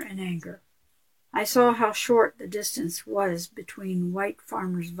 fear and anger. I saw how short the distance was between white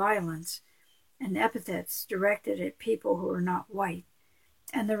farmers' violence and epithets directed at people who were not white,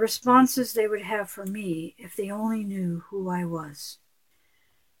 and the responses they would have for me if they only knew who I was.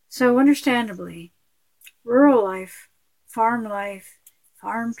 So, understandably, Rural life,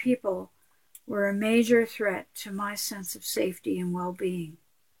 farm people were a major threat to my sense of safety and well-being.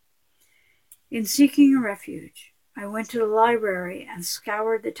 In seeking a refuge, I went to the library and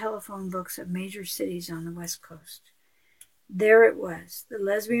scoured the telephone books of major cities on the West Coast. There it was, the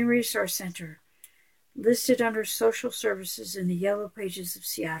Lesbian Resource Center, listed under social services in the yellow pages of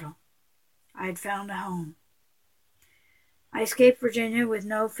Seattle. I had found a home. I escaped Virginia with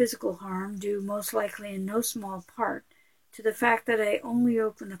no physical harm, due most likely in no small part to the fact that I only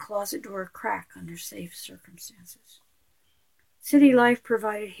opened the closet door a crack under safe circumstances. City life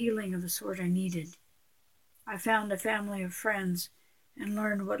provided healing of the sort I needed. I found a family of friends and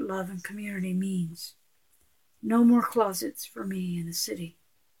learned what love and community means. No more closets for me in the city.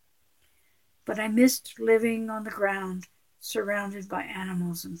 But I missed living on the ground, surrounded by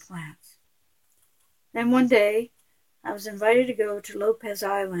animals and plants. Then one day, I was invited to go to Lopez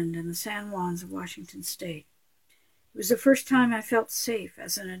Island in the San Juans of Washington State. It was the first time I felt safe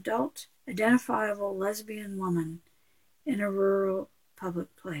as an adult, identifiable lesbian woman in a rural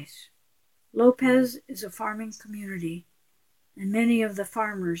public place. Lopez is a farming community, and many of the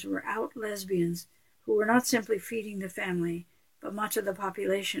farmers were out lesbians who were not simply feeding the family, but much of the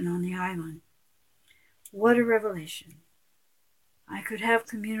population on the island. What a revelation. I could have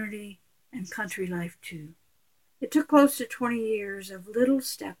community and country life too. It took close to 20 years of little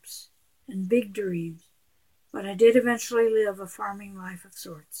steps and big dreams, but I did eventually live a farming life of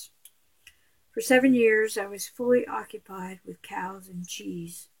sorts. For 7 years, I was fully occupied with cows and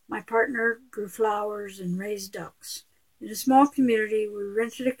cheese. My partner grew flowers and raised ducks. In a small community, we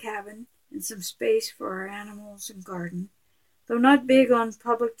rented a cabin and some space for our animals and garden. Though not big on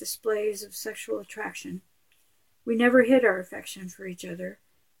public displays of sexual attraction, we never hid our affection for each other,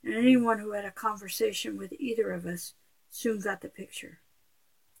 and anyone who had a conversation with either of us soon got the picture.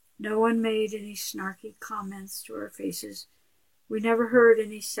 No one made any snarky comments to our faces. We never heard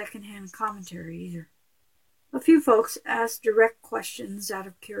any second-hand commentary either. A few folks asked direct questions out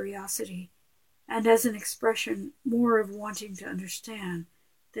of curiosity, and as an expression more of wanting to understand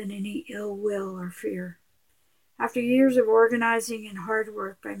than any ill will or fear. After years of organizing and hard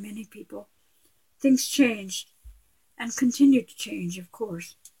work by many people, things changed, and continue to change, of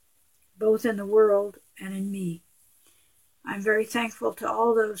course, both in the world and in me. I'm very thankful to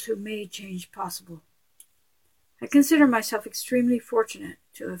all those who made change possible. I consider myself extremely fortunate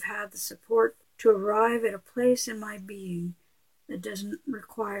to have had the support to arrive at a place in my being that doesn't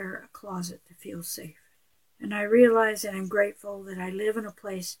require a closet to feel safe. And I realize that I'm grateful that I live in a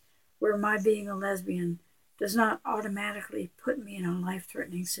place where my being a lesbian does not automatically put me in a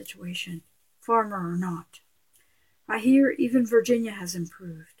life-threatening situation, farmer or not. I hear even Virginia has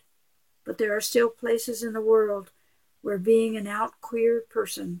improved, but there are still places in the world where being an out queer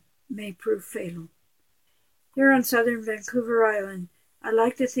person may prove fatal. Here on southern Vancouver Island, I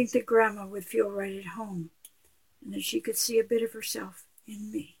like to think that Grandma would feel right at home, and that she could see a bit of herself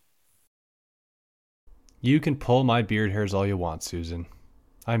in me. You can pull my beard hairs all you want, Susan.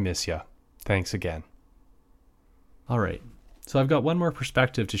 I miss ya. Thanks again. All right, so I've got one more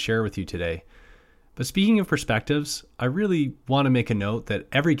perspective to share with you today. But speaking of perspectives, I really want to make a note that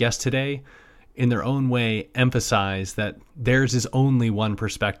every guest today, in their own way, emphasize that theirs is only one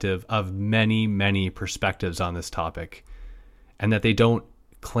perspective of many, many perspectives on this topic, and that they don't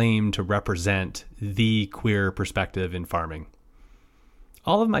claim to represent the queer perspective in farming.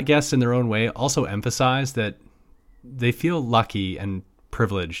 All of my guests in their own way also emphasize that they feel lucky and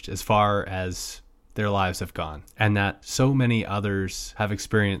privileged as far as their lives have gone, and that so many others have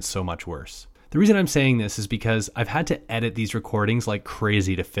experienced so much worse. The reason I'm saying this is because I've had to edit these recordings like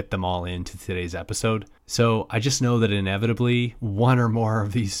crazy to fit them all into today's episode. So I just know that inevitably one or more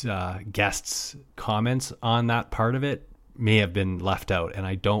of these guests' comments on that part of it may have been left out, and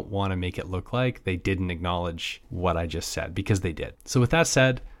I don't want to make it look like they didn't acknowledge what I just said, because they did. So with that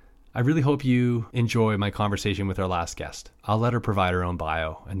said, I really hope you enjoy my conversation with our last guest. I'll let her provide her own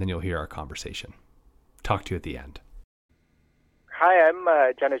bio, and then you'll hear our conversation. Talk to you at the end. Hi,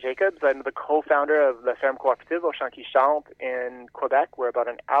 I'm Jenna Jacobs. I'm the co-founder of La Ferme Coopérative Au Champ qui Chante in Quebec. We're about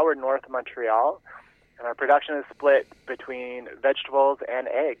an hour north of Montreal, and our production is split between vegetables and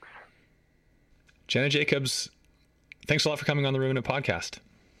eggs. Jenna Jacobs, thanks a lot for coming on the Ruminant Podcast.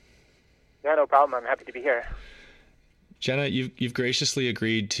 Yeah, no problem. I'm happy to be here. Jenna, you've graciously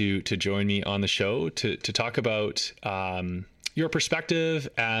agreed to join me on the show to talk about your perspective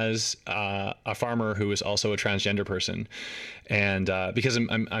as a farmer who is also a transgender person, and because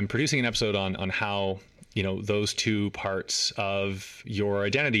I'm producing an episode on how those two parts of your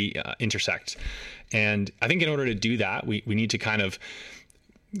identity intersect, and I think in order to do that, we need to kind of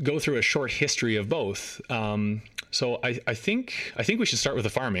go through a short history of both. So I think we should start with the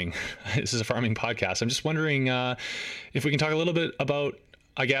farming. This is a farming podcast. I'm just wondering if we can talk a little bit about,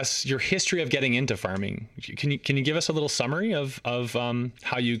 I guess, your history of getting into farming. Can you give us a little summary of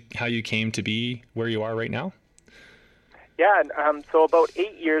how you came to be where you are right now? Yeah, so about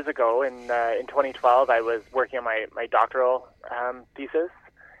 8 years ago, in 2012, I was working on my doctoral thesis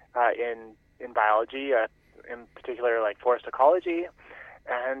in biology, in particular like forest ecology,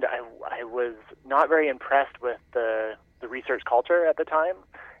 and I was not very impressed with the research culture at the time.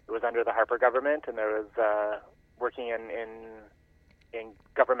 It was under the Harper government, and there was working in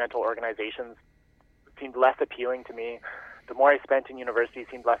governmental organizations seemed less appealing to me. The more I spent in university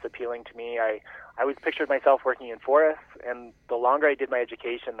seemed less appealing to me. I always pictured myself working in forests, and the longer I did my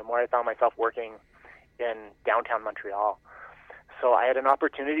education, the more I found myself working in downtown Montreal. So I had an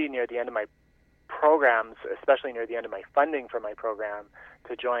opportunity near the end of my programs, especially near the end of my funding for my program,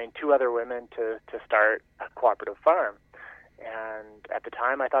 to join two other women to start a cooperative farm. And at the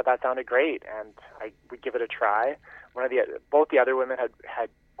time, I thought that sounded great, and I would give it a try. Both the other women had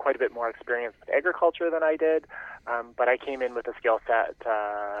quite a bit more experience with agriculture than I did, but I came in with a skill set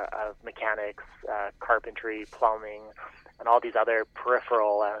of mechanics, carpentry, plumbing, and all these other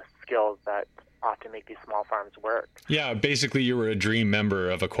peripheral skills that often make these small farms work. Yeah, basically you were a dream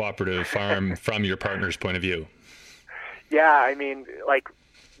member of a cooperative farm from your partner's point of view. Yeah, I mean, like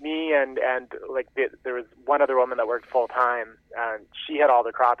me and like there was one other woman that worked full time, and she had all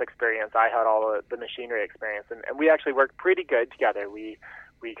the crop experience. I had all the machinery experience, and we actually worked pretty good together. We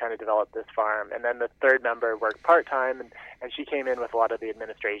kind of developed this farm, and then the third member worked part time, and she came in with a lot of the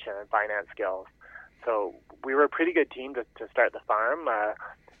administration and finance skills. So we were a pretty good team to start the farm.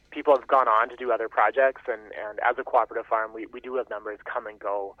 People have gone on to do other projects, and as a cooperative farm, we do have members come and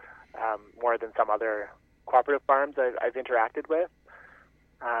go more than some other cooperative farms I've interacted with.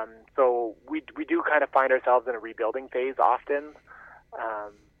 So we do kind of find ourselves in a rebuilding phase often,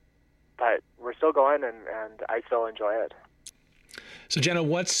 but we're still going, and I still enjoy it. So Jenna,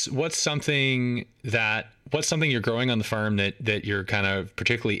 what's something you're growing on the farm that you're kind of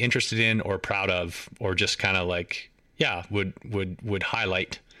particularly interested in or proud of, or just kind of like, would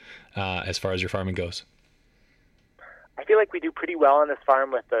highlight as far as your farming goes? I feel like we do pretty well on this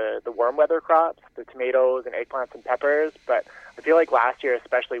farm with the warm weather crops, the tomatoes and eggplants and peppers, but I feel like last year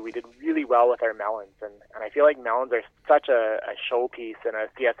especially we did really well with our melons, and I feel like melons are such a showpiece in a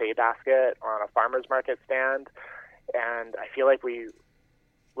CSA basket on a farmer's market stand, and I feel like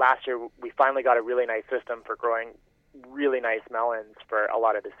last year we finally got a really nice system for growing really nice melons for a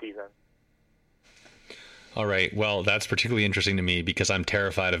lot of the season. All right. Well, that's particularly interesting to me because I'm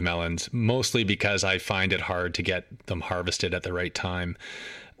terrified of melons, mostly because I find it hard to get them harvested at the right time.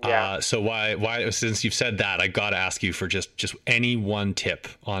 Yeah. So why, since you've said that, I got to ask you for just any one tip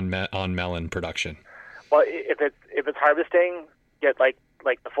on melon production. Well, if it's harvesting, get like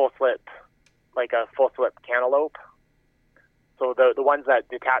the full slip, like a full slip cantaloupe. So the ones that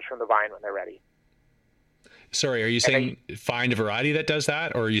detach from the vine when they're ready. Sorry, are you saying find a variety that does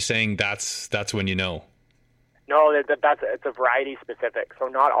that, or are you saying that's when you know? No, it's a variety specific. So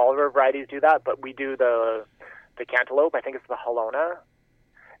not all of our varieties do that, but we do the cantaloupe. I think it's the Halona.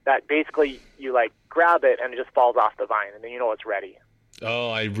 That basically you like grab it and it just falls off the vine, and then you know it's ready. Oh,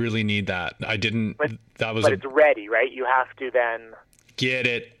 I really need that. I didn't. But it's ready, right? You have to then get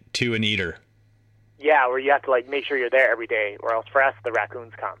it to an eater. Yeah, where you have to like make sure you're there every day, or else for us the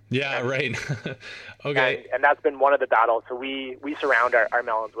raccoons come. Yeah, right. Okay. And that's been one of the battles. So we surround our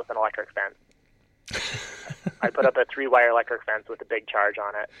melons with an electric fence. I put up a 3-wire electric fence with a big charge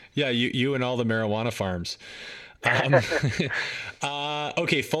on it. Yeah, you and all the marijuana farms.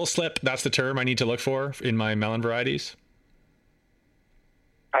 Okay, full slip, that's the term I need to look for in my melon varieties?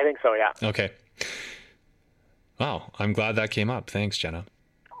 I think so, yeah. Okay. Wow, I'm glad that came up. Thanks, Jenna.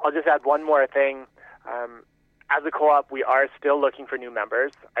 I'll just add one more thing. As a co-op, we are still looking for new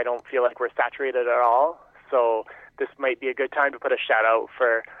members. I don't feel like we're saturated at all, so this might be a good time to put a shout out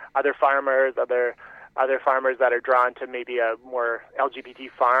for other farmers, other farmers that are drawn to maybe a more LGBT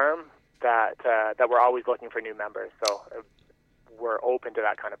farm that we're always looking for new members. So we're open to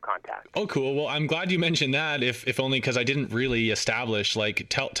that kind of contact. Oh, cool. Well, I'm glad you mentioned that, if only because I didn't really establish, like,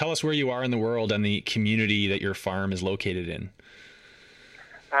 tell us where you are in the world and the community that your farm is located in.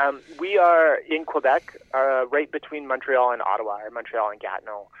 We are in Quebec, right between Montreal and Ottawa, or Montreal and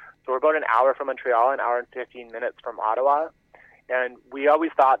Gatineau. So we're about an hour from Montreal, an hour and 15 minutes from Ottawa. And we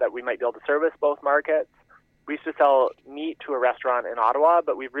always thought that we might be able to service both markets. We used to sell meat to a restaurant in Ottawa,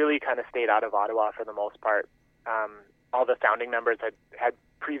 but we've really kind of stayed out of Ottawa for the most part. All the founding members had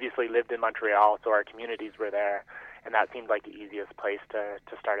previously lived in Montreal, so our communities were there. and that seemed like the easiest place to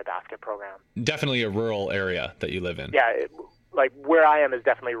start a basket program. Definitely a rural area that you live in. Yeah, like where I am is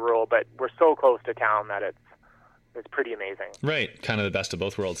definitely rural, but we're so close to town that it's pretty amazing. Right, kind of the best of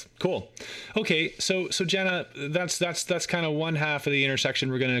both worlds. Cool. Okay, so Jenna, that's kind of one half of the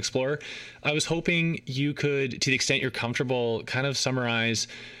intersection we're going to explore. I was hoping you could, to the extent you're comfortable, kind of summarize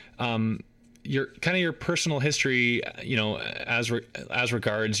your personal history, as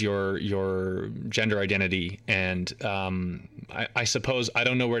regards your gender identity. And I suppose I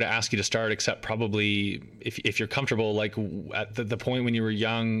don't know where to ask you to start, except probably if you're comfortable, like at the point when you were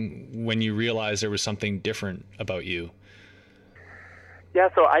young, when you realized there was something different about you. Yeah,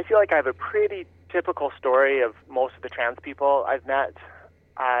 so I feel like I have a pretty typical story of most of the trans people I've met.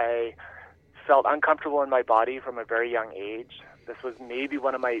 I felt uncomfortable in my body from a very young age. This was maybe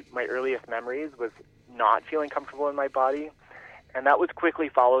one of my earliest memories, was not feeling comfortable in my body. And that was quickly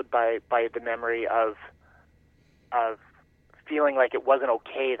followed by the memory of feeling like it wasn't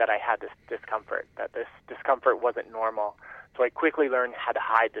okay that I had this discomfort, that this discomfort wasn't normal. So I quickly learned how to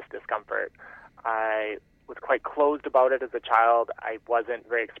hide this discomfort. I was quite closed about it as a child. I wasn't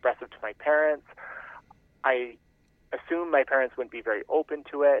very expressive to my parents. I assumed my parents wouldn't be very open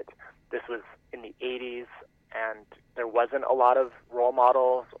to it. This was in the 80s, and there wasn't a lot of role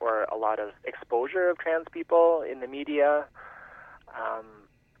models or a lot of exposure of trans people in the media.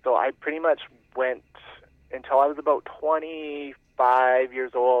 So I pretty much went until I was about 25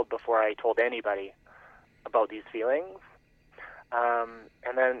 years old before I told anybody about these feelings.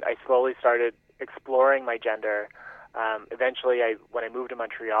 And then I slowly started exploring my gender. Eventually, when I moved to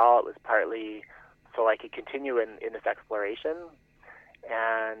Montreal, it was partly so I could continue in this exploration.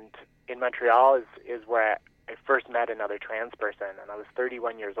 And in Montreal is where I first met another trans person, and I was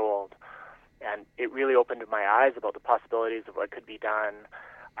 31 years old. And it really opened my eyes about the possibilities of what could be done.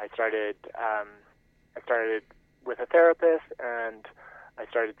 I started with a therapist, and I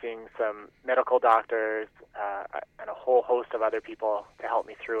started seeing some medical doctors and a whole host of other people to help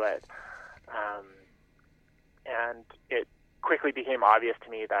me through it. And it quickly became obvious to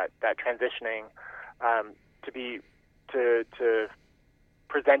me that transitioning to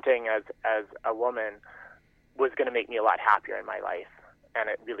presenting as a woman was going to make me a lot happier in my life, and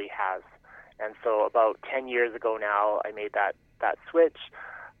it really has. And so about 10 years ago now, I made that switch.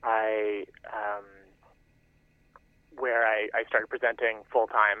 Where I started presenting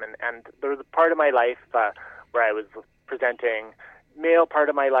full-time, and there was a part of my life where I was presenting male part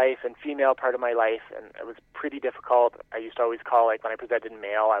of my life and female part of my life, and it was pretty difficult. I used to always call, like, when I presented in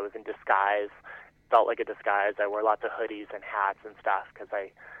male, I was in disguise, felt like a disguise. I wore lots of hoodies and hats and stuff because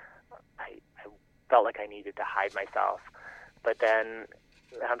I felt like I needed to hide myself. But then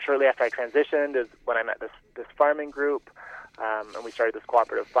shortly after I transitioned is when I met this farming group, and we started this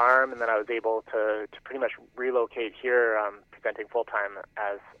cooperative farm, and then I was able to pretty much relocate here, presenting full-time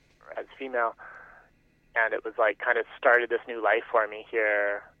as female. And it was like kind of started this new life for me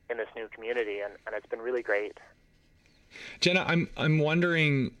here in this new community, and it's been really great. Jenna, I'm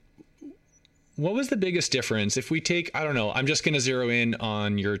wondering, what was the biggest difference if we take, I don't know, I'm just going to zero in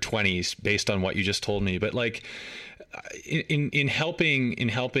on your 20s based on what you just told me, but like in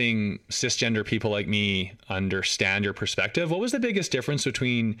helping cisgender people like me understand your perspective, what was the biggest difference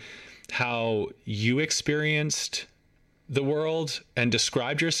between how you experienced the world and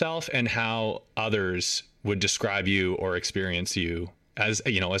described yourself and how others would describe you or experience you as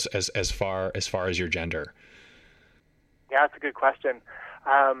far as your gender? Yeah, that's a good question.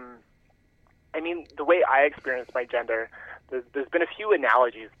 I mean, the way I experienced my gender, there's been a few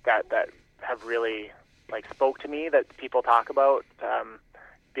analogies that have really spoke to me that people talk about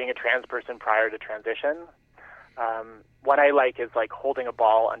being a trans person prior to transition. What I like is like holding a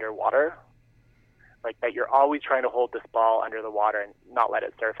ball underwater, like that you're always trying to hold this ball under the water and not let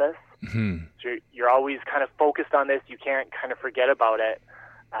it surface. Mm-hmm. So you're always kind of focused on this. You can't kind of forget about it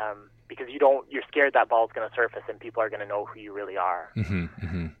because you're scared that ball's going to surface and people are going to know who you really are. Mm-hmm.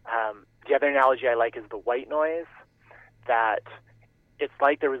 Mm-hmm. The other analogy I like is the white noise, that it's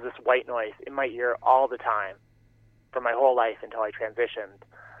like there was this white noise in my ear all the time for my whole life until I transitioned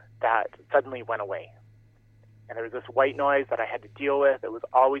that suddenly went away. And there was this white noise that I had to deal with. It was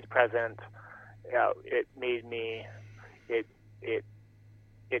always present. It made me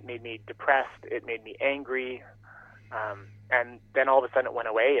depressed. It made me angry. And then all of a sudden it went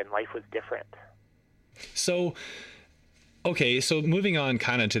away and life was different. So, okay, so moving on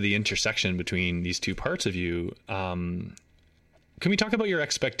kind of to the intersection between these two parts of you, can we talk about your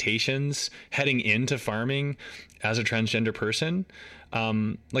expectations heading into farming as a transgender person?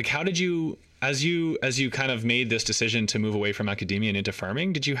 Like, how did you, as you kind of made this decision to move away from academia and into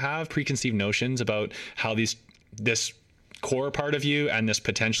farming, did you have preconceived notions about how these this core part of you and this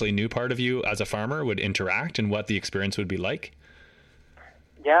potentially new part of you as a farmer would interact and what the experience would be like?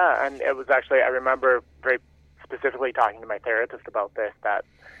 Yeah, and it was actually, I remember very specifically talking to my therapist about this, that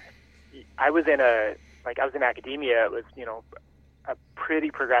I was in academia. It was, a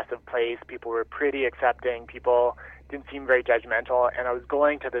pretty progressive place. People were pretty accepting. People didn't seem very judgmental. And I was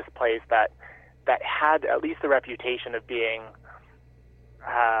going to this place that had at least the reputation of being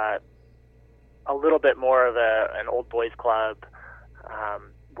a little bit more of an old boys club,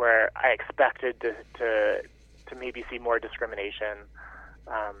 where I expected to maybe see more discrimination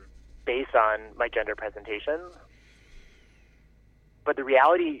based on my gender presentation. But the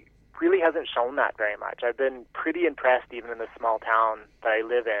reality really hasn't shown that very much. I've been pretty impressed, even in the small town that I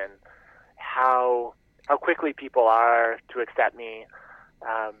live in, how quickly people are to accept me,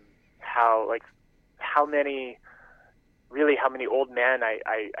 how many old men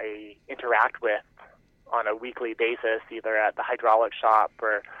I interact with on a weekly basis, either at the hydraulic shop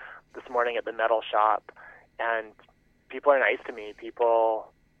or this morning at the metal shop. And people are nice to me.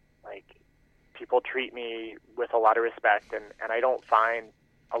 People treat me with a lot of respect, and I don't find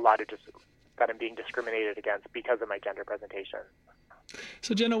a lot of that I'm being discriminated against because of my gender presentation.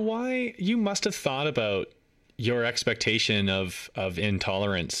 So Jenna, why, you must have thought about your expectation of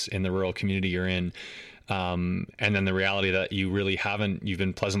intolerance in the rural community you're in, and then the reality that you really haven't, you've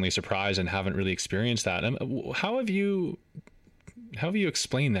been pleasantly surprised and haven't really experienced that. How have you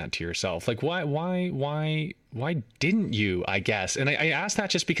explained that to yourself? Like, why didn't you, I guess? And I ask that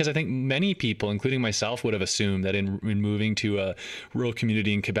just because I think many people, including myself, would have assumed that in moving to a rural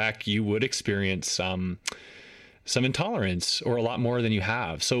community in Quebec, you would experience some intolerance, or a lot more than you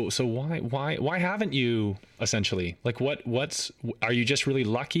have. So why haven't you, essentially? Like, are you just really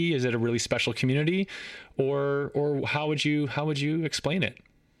lucky? Is it a really special community, or how would you explain it?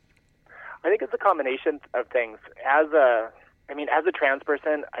 I think it's a combination of things. As a trans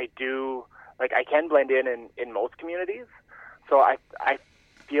person, I can blend in most communities. So I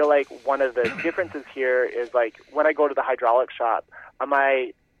feel like one of the differences here is, like, when I go to the hydraulic shop, am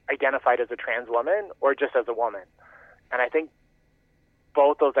I identified as a trans woman or just as a woman? And I think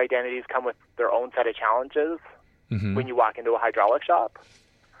both those identities come with their own set of challenges. Mm-hmm. When you walk into a hydraulic shop.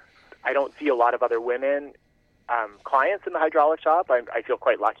 I don't see a lot of other women clients in the hydraulic shop. I feel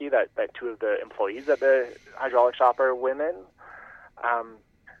quite lucky that two of the employees at the hydraulic shop are women.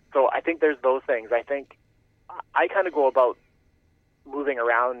 So I think there's those things. I think I kind of go about moving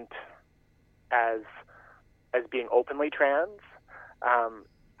around as being openly trans.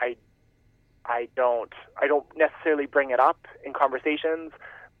 I don't necessarily bring it up in conversations,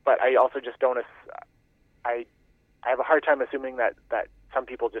 but I also just don't. I have a hard time assuming that some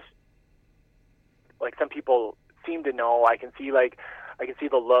people just, like, some people seem to know. I can see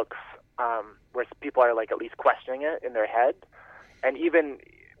the looks where people are, like, at least questioning it in their head. And even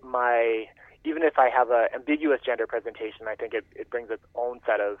if I have a ambiguous gender presentation, I think it brings its own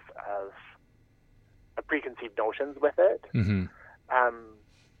set of preconceived notions with it. Mm-hmm.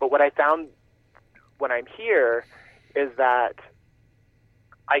 But what I found when I'm here is that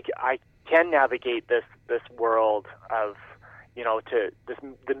I can navigate this world of,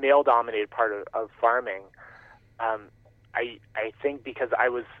 the male-dominated part of farming. I think because I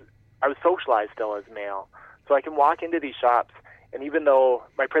was socialized still as male, so I can walk into these shops, and even though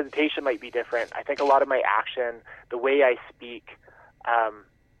my presentation might be different, I think a lot of my action, the way I speak,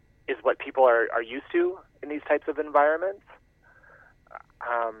 is what people are used to in these types of environments.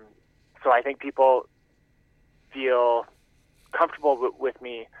 So I think people feel comfortable with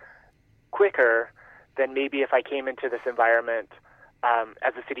me quicker than maybe if I came into this environment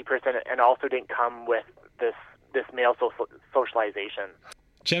as a city person and also didn't come with this male socialization.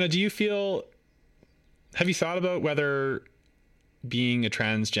 Jenna, have you thought about whether being a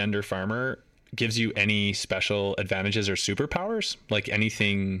transgender farmer gives you any special advantages or superpowers? Like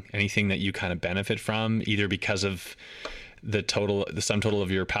anything that you kind of benefit from, either because of the sum total of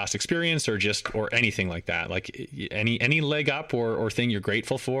your past experience or anything like that? Like any leg up or thing you're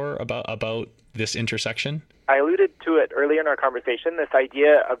grateful for about this intersection? I alluded to it earlier in our conversation, this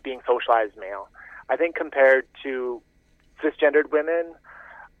idea of being socialized male. I think compared to cisgendered women,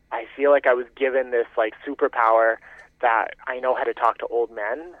 I feel like I was given this, like, superpower that I know how to talk to old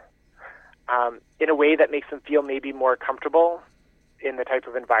men in a way that makes them feel maybe more comfortable in the type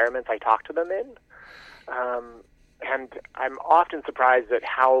of environments I talk to them in. And I'm often surprised at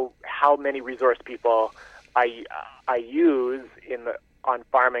how many resource people I use on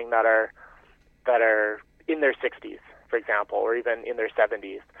farming that are in their 60s, for example, or even in their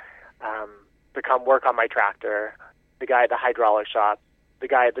 70s, to come work on my tractor. The guy at the hydraulic shop the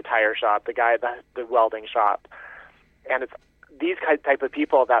guy at the tire shop, the guy at the welding shop. And it's these type of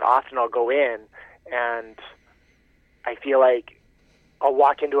people that often I'll go in, and I feel like I'll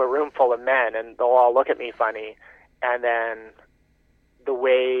walk into a room full of men and they'll all look at me funny. And then the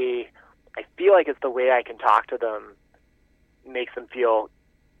way I feel like it's the way I can talk to them makes them feel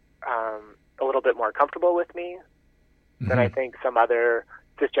a little bit more comfortable with me than I think some other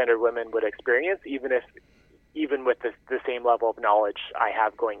cisgender women would experience, even with the same level of knowledge I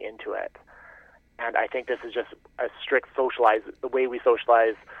have going into it. And I think this is just a strict the way we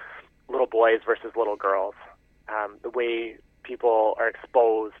socialize little boys versus little girls, the way people are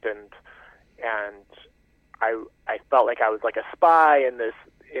exposed, and I felt like I was like a spy in this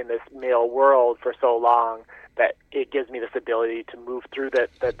male world for so long that it gives me this ability to move through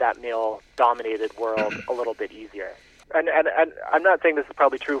that male dominated world a little bit easier. And I'm not saying this is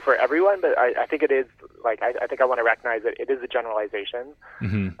probably true for everyone, but I think it is. Like I think I want to recognize that it is a generalization.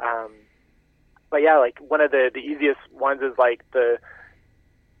 But yeah, like one of the easiest ones is like the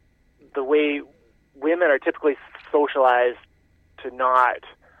way women are typically socialized to not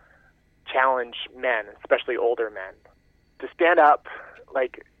challenge men, especially older men, to stand up,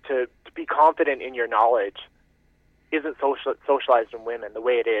 like to be confident in your knowledge, isn't socialized in women the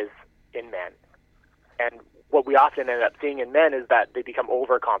way it is in men. And what we often end up seeing in men is that they become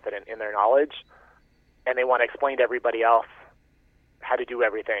overconfident in their knowledge, and they want to explain to everybody else how to do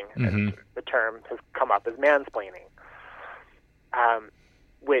everything. And the term has come up as mansplaining,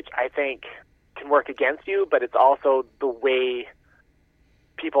 which I think can work against you, but it's also the way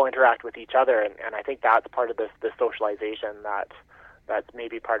people interact with each other, and I think that's part of this socialization that's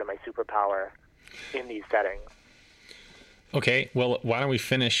maybe part of my superpower in these settings. Okay, well, why don't we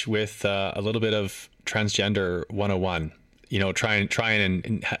finish with a little bit of Transgender 101? You know, try and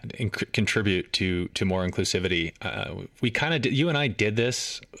contribute to more inclusivity. We kind of you and I did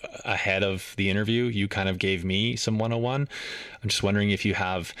this ahead of the interview. You kind of gave me some 101. I'm just wondering if you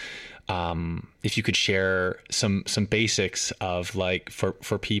have, if you could share some basics of like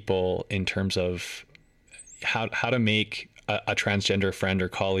for people in terms of how to make a transgender friend or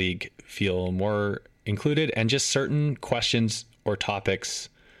colleague feel more included, and just certain questions or topics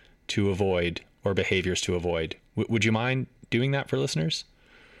to avoid or behaviors to avoid. Would you mind doing that for listeners?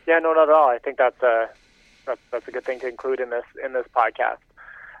 Yeah, no, not at all. I think that's a good thing to include in this podcast.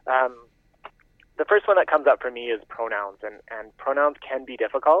 The first one that comes up for me is pronouns, and pronouns can be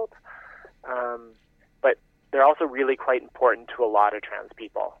difficult, but they're also really quite important to a lot of trans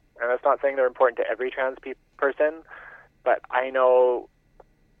people. And that's not saying they're important to every trans person, but I know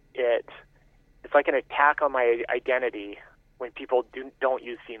it's like an attack on my identity when people don't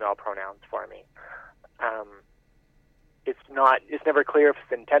use female pronouns for me. It's never clear if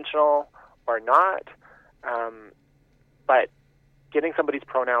it's intentional or not, but getting somebody's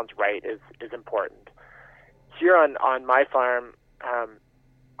pronouns right is important. Here on my farm,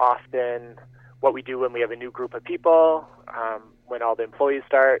 often what we do when we have a new group of people, when all the employees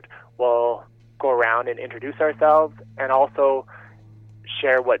start, we'll go around and introduce ourselves and also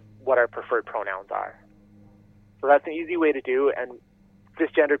share what our preferred pronouns are. So that's an easy way to do, and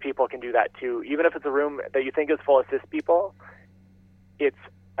cisgender people can do that too. Even if it's a room that you think is full of cis people, it's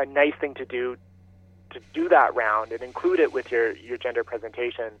a nice thing to do that round and include it with your gender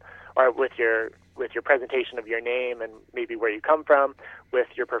presentation, or with your presentation of your name and maybe where you come from with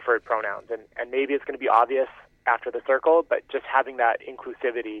your preferred pronouns. And maybe it's going to be obvious after the circle, but just having that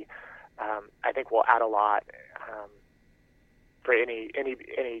inclusivity, I think will add a lot for any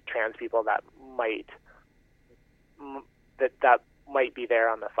trans people that might be there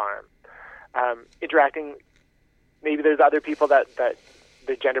on the farm. Interacting, maybe there's other people that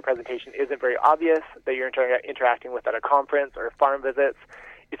the gender presentation isn't very obvious, that you're interacting with at a conference or farm visits.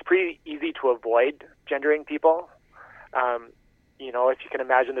 It's pretty easy to avoid gendering people. You know, if you can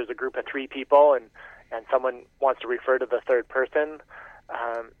imagine there's a group of 3 people and someone wants to refer to the third person,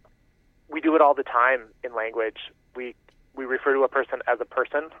 we do it all the time in language. We refer to a person as a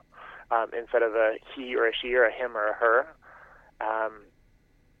person instead of a he or a she or a him or a her.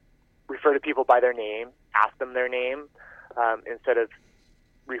 Refer to people by their name, ask them their name, instead of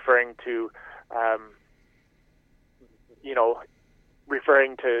referring to,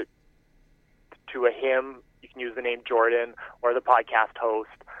 referring to a him. You can use the name Jordan, or the podcast host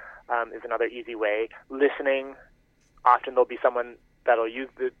is another easy way. Listening, often there'll be someone that'll use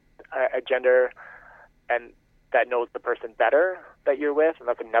a gender and that knows the person better that you're with, and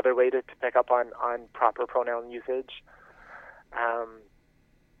that's another way to pick up on proper pronoun usage.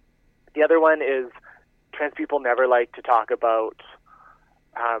 The other one is trans people never like to talk about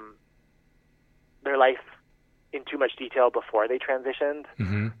their life in too much detail before they transitioned.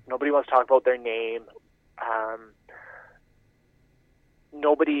 Mm-hmm. Nobody wants to talk about their name.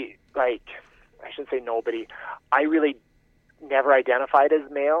 Nobody, like, I shouldn't say nobody. I really never identified as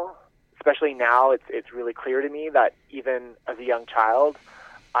male. Especially now, it's really clear to me that even as a young child,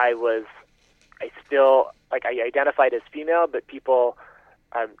 I identified as female, but people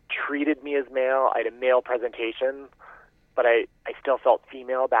treated me as male. I had a male presentation, but I still felt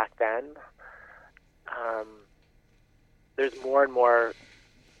female back then. There's more and more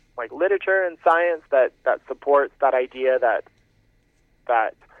like literature and science that supports that idea that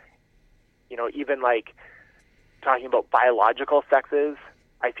even like talking about biological sexes,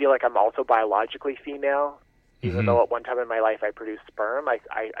 I feel like I'm also biologically female, even though at one time in my life I produced sperm. I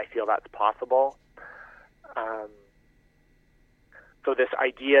feel that's possible. So this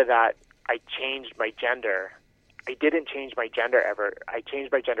idea that I changed my gender, I didn't change my gender ever. I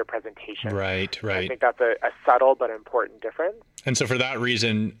changed my gender presentation. Right. I think that's a subtle but important difference. And so for that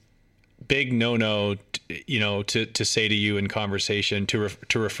reason, big no-no, to say to you in conversation, to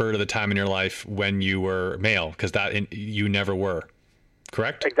refer to the time in your life when you were male, because you never were.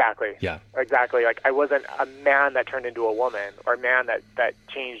 Correct? Exactly. Yeah. Exactly. Like I wasn't a man that turned into a woman or a man that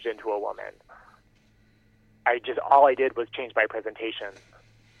changed into a woman. All I did was change my presentation.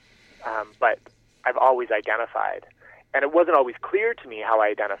 But I've always identified. And it wasn't always clear to me how I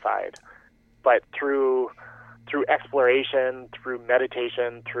identified. But through exploration, through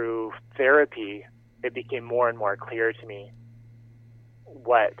meditation, through therapy, it became more and more clear to me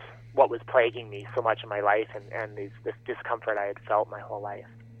what was plaguing me so much in my life and this discomfort I had felt my whole life.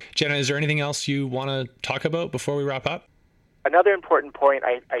 Jenna, is there anything else you want to talk about before we wrap up? Another important point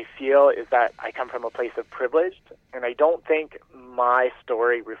I feel is that I come from a place of privilege, and I don't think my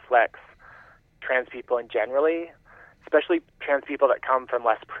story reflects trans people in generally, especially trans people that come from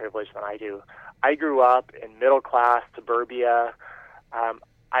less privilege than I do. I grew up in middle-class suburbia.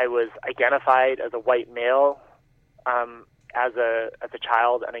 I was identified as a white male as a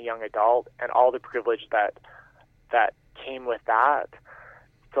child and a young adult, and all the privilege that came with that.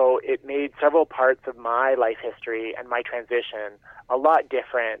 So it made several parts of my life history and my transition a lot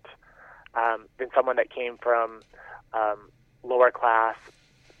different than someone that came from lower class.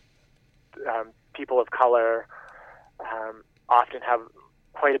 People of color often have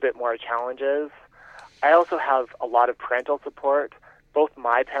quite a bit more challenges. I also have a lot of parental support. Both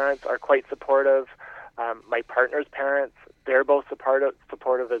my parents are quite supportive. My partner's parents, they're both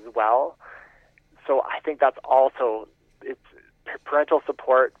supportive as well. So I think that's also, parental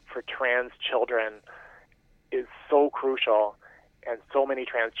support for trans children is so crucial, and so many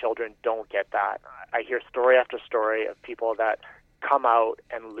trans children don't get that. I hear story after story of people that come out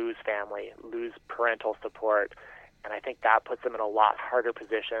and lose family, lose parental support, and I think that puts them in a lot harder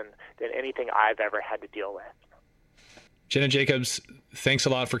position than anything I've ever had to deal with. Jenna Jacobs, thanks a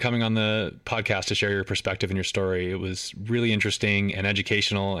lot for coming on the podcast to share your perspective and your story. It was really interesting and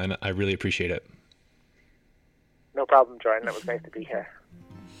educational, and I really appreciate it. No problem, Jordan. It was nice to be here.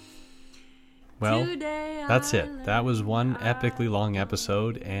 Well, that's it. That was one epically long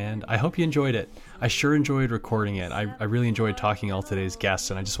episode, and I hope you enjoyed it. I sure enjoyed recording it. I really enjoyed talking to all today's guests,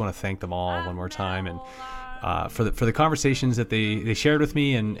 and I just want to thank them all one more time, and for the conversations that they shared with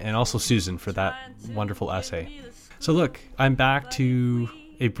me, and also Susan for that wonderful essay. So look, I'm back to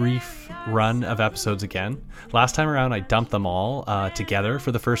a brief run of episodes again. Last time around, I dumped them all together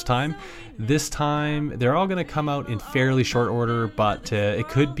for the first time. This time, they're all going to come out in fairly short order, but it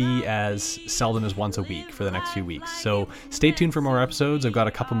could be as seldom as once a week for the next few weeks. So stay tuned for more episodes. I've got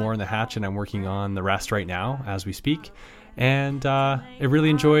a couple more in the hatch, and I'm working on the rest right now as we speak. And I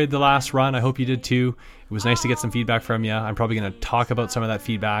really enjoyed the last run. I hope you did too. It was nice to get some feedback from you. I'm probably going to talk about some of that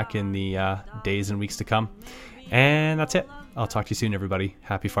feedback in the days and weeks to come. And that's it. I'll talk to you soon, everybody.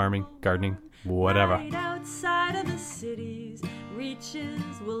 Happy farming, gardening, whatever. Right outside of the city's reaches,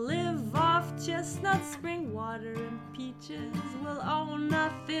 we'll live off chestnuts, spring water, and peaches. We'll owe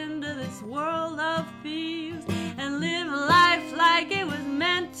nothing to this world of thieves and live life like it was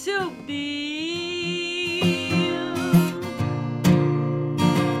meant to be.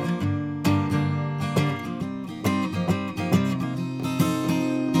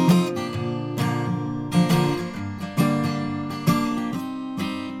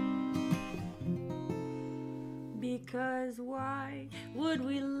 Because why would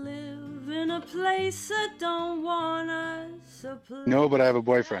we live in a place that don't want us? No, but I have a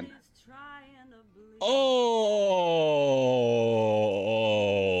boyfriend. Oh.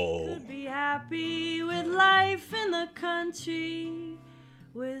 Could be happy with life in the country,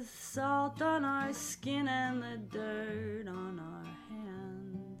 with salt on our skin and the dirt on our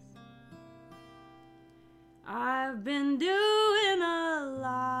hands. I've been doing a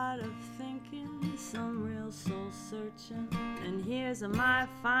lot of thinking, some real soul searching, and here's my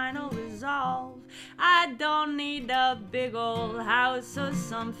final resolve. I don't need a big old house or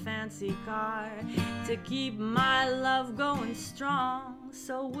some fancy car to keep my love going strong,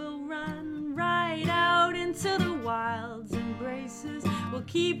 so we'll run right out into the wild's embraces. We'll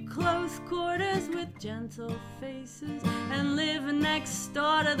keep close quarters with gentle faces and live next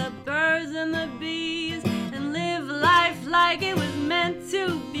door to the birds and the bees and live life like it was meant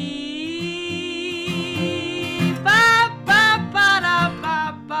to be.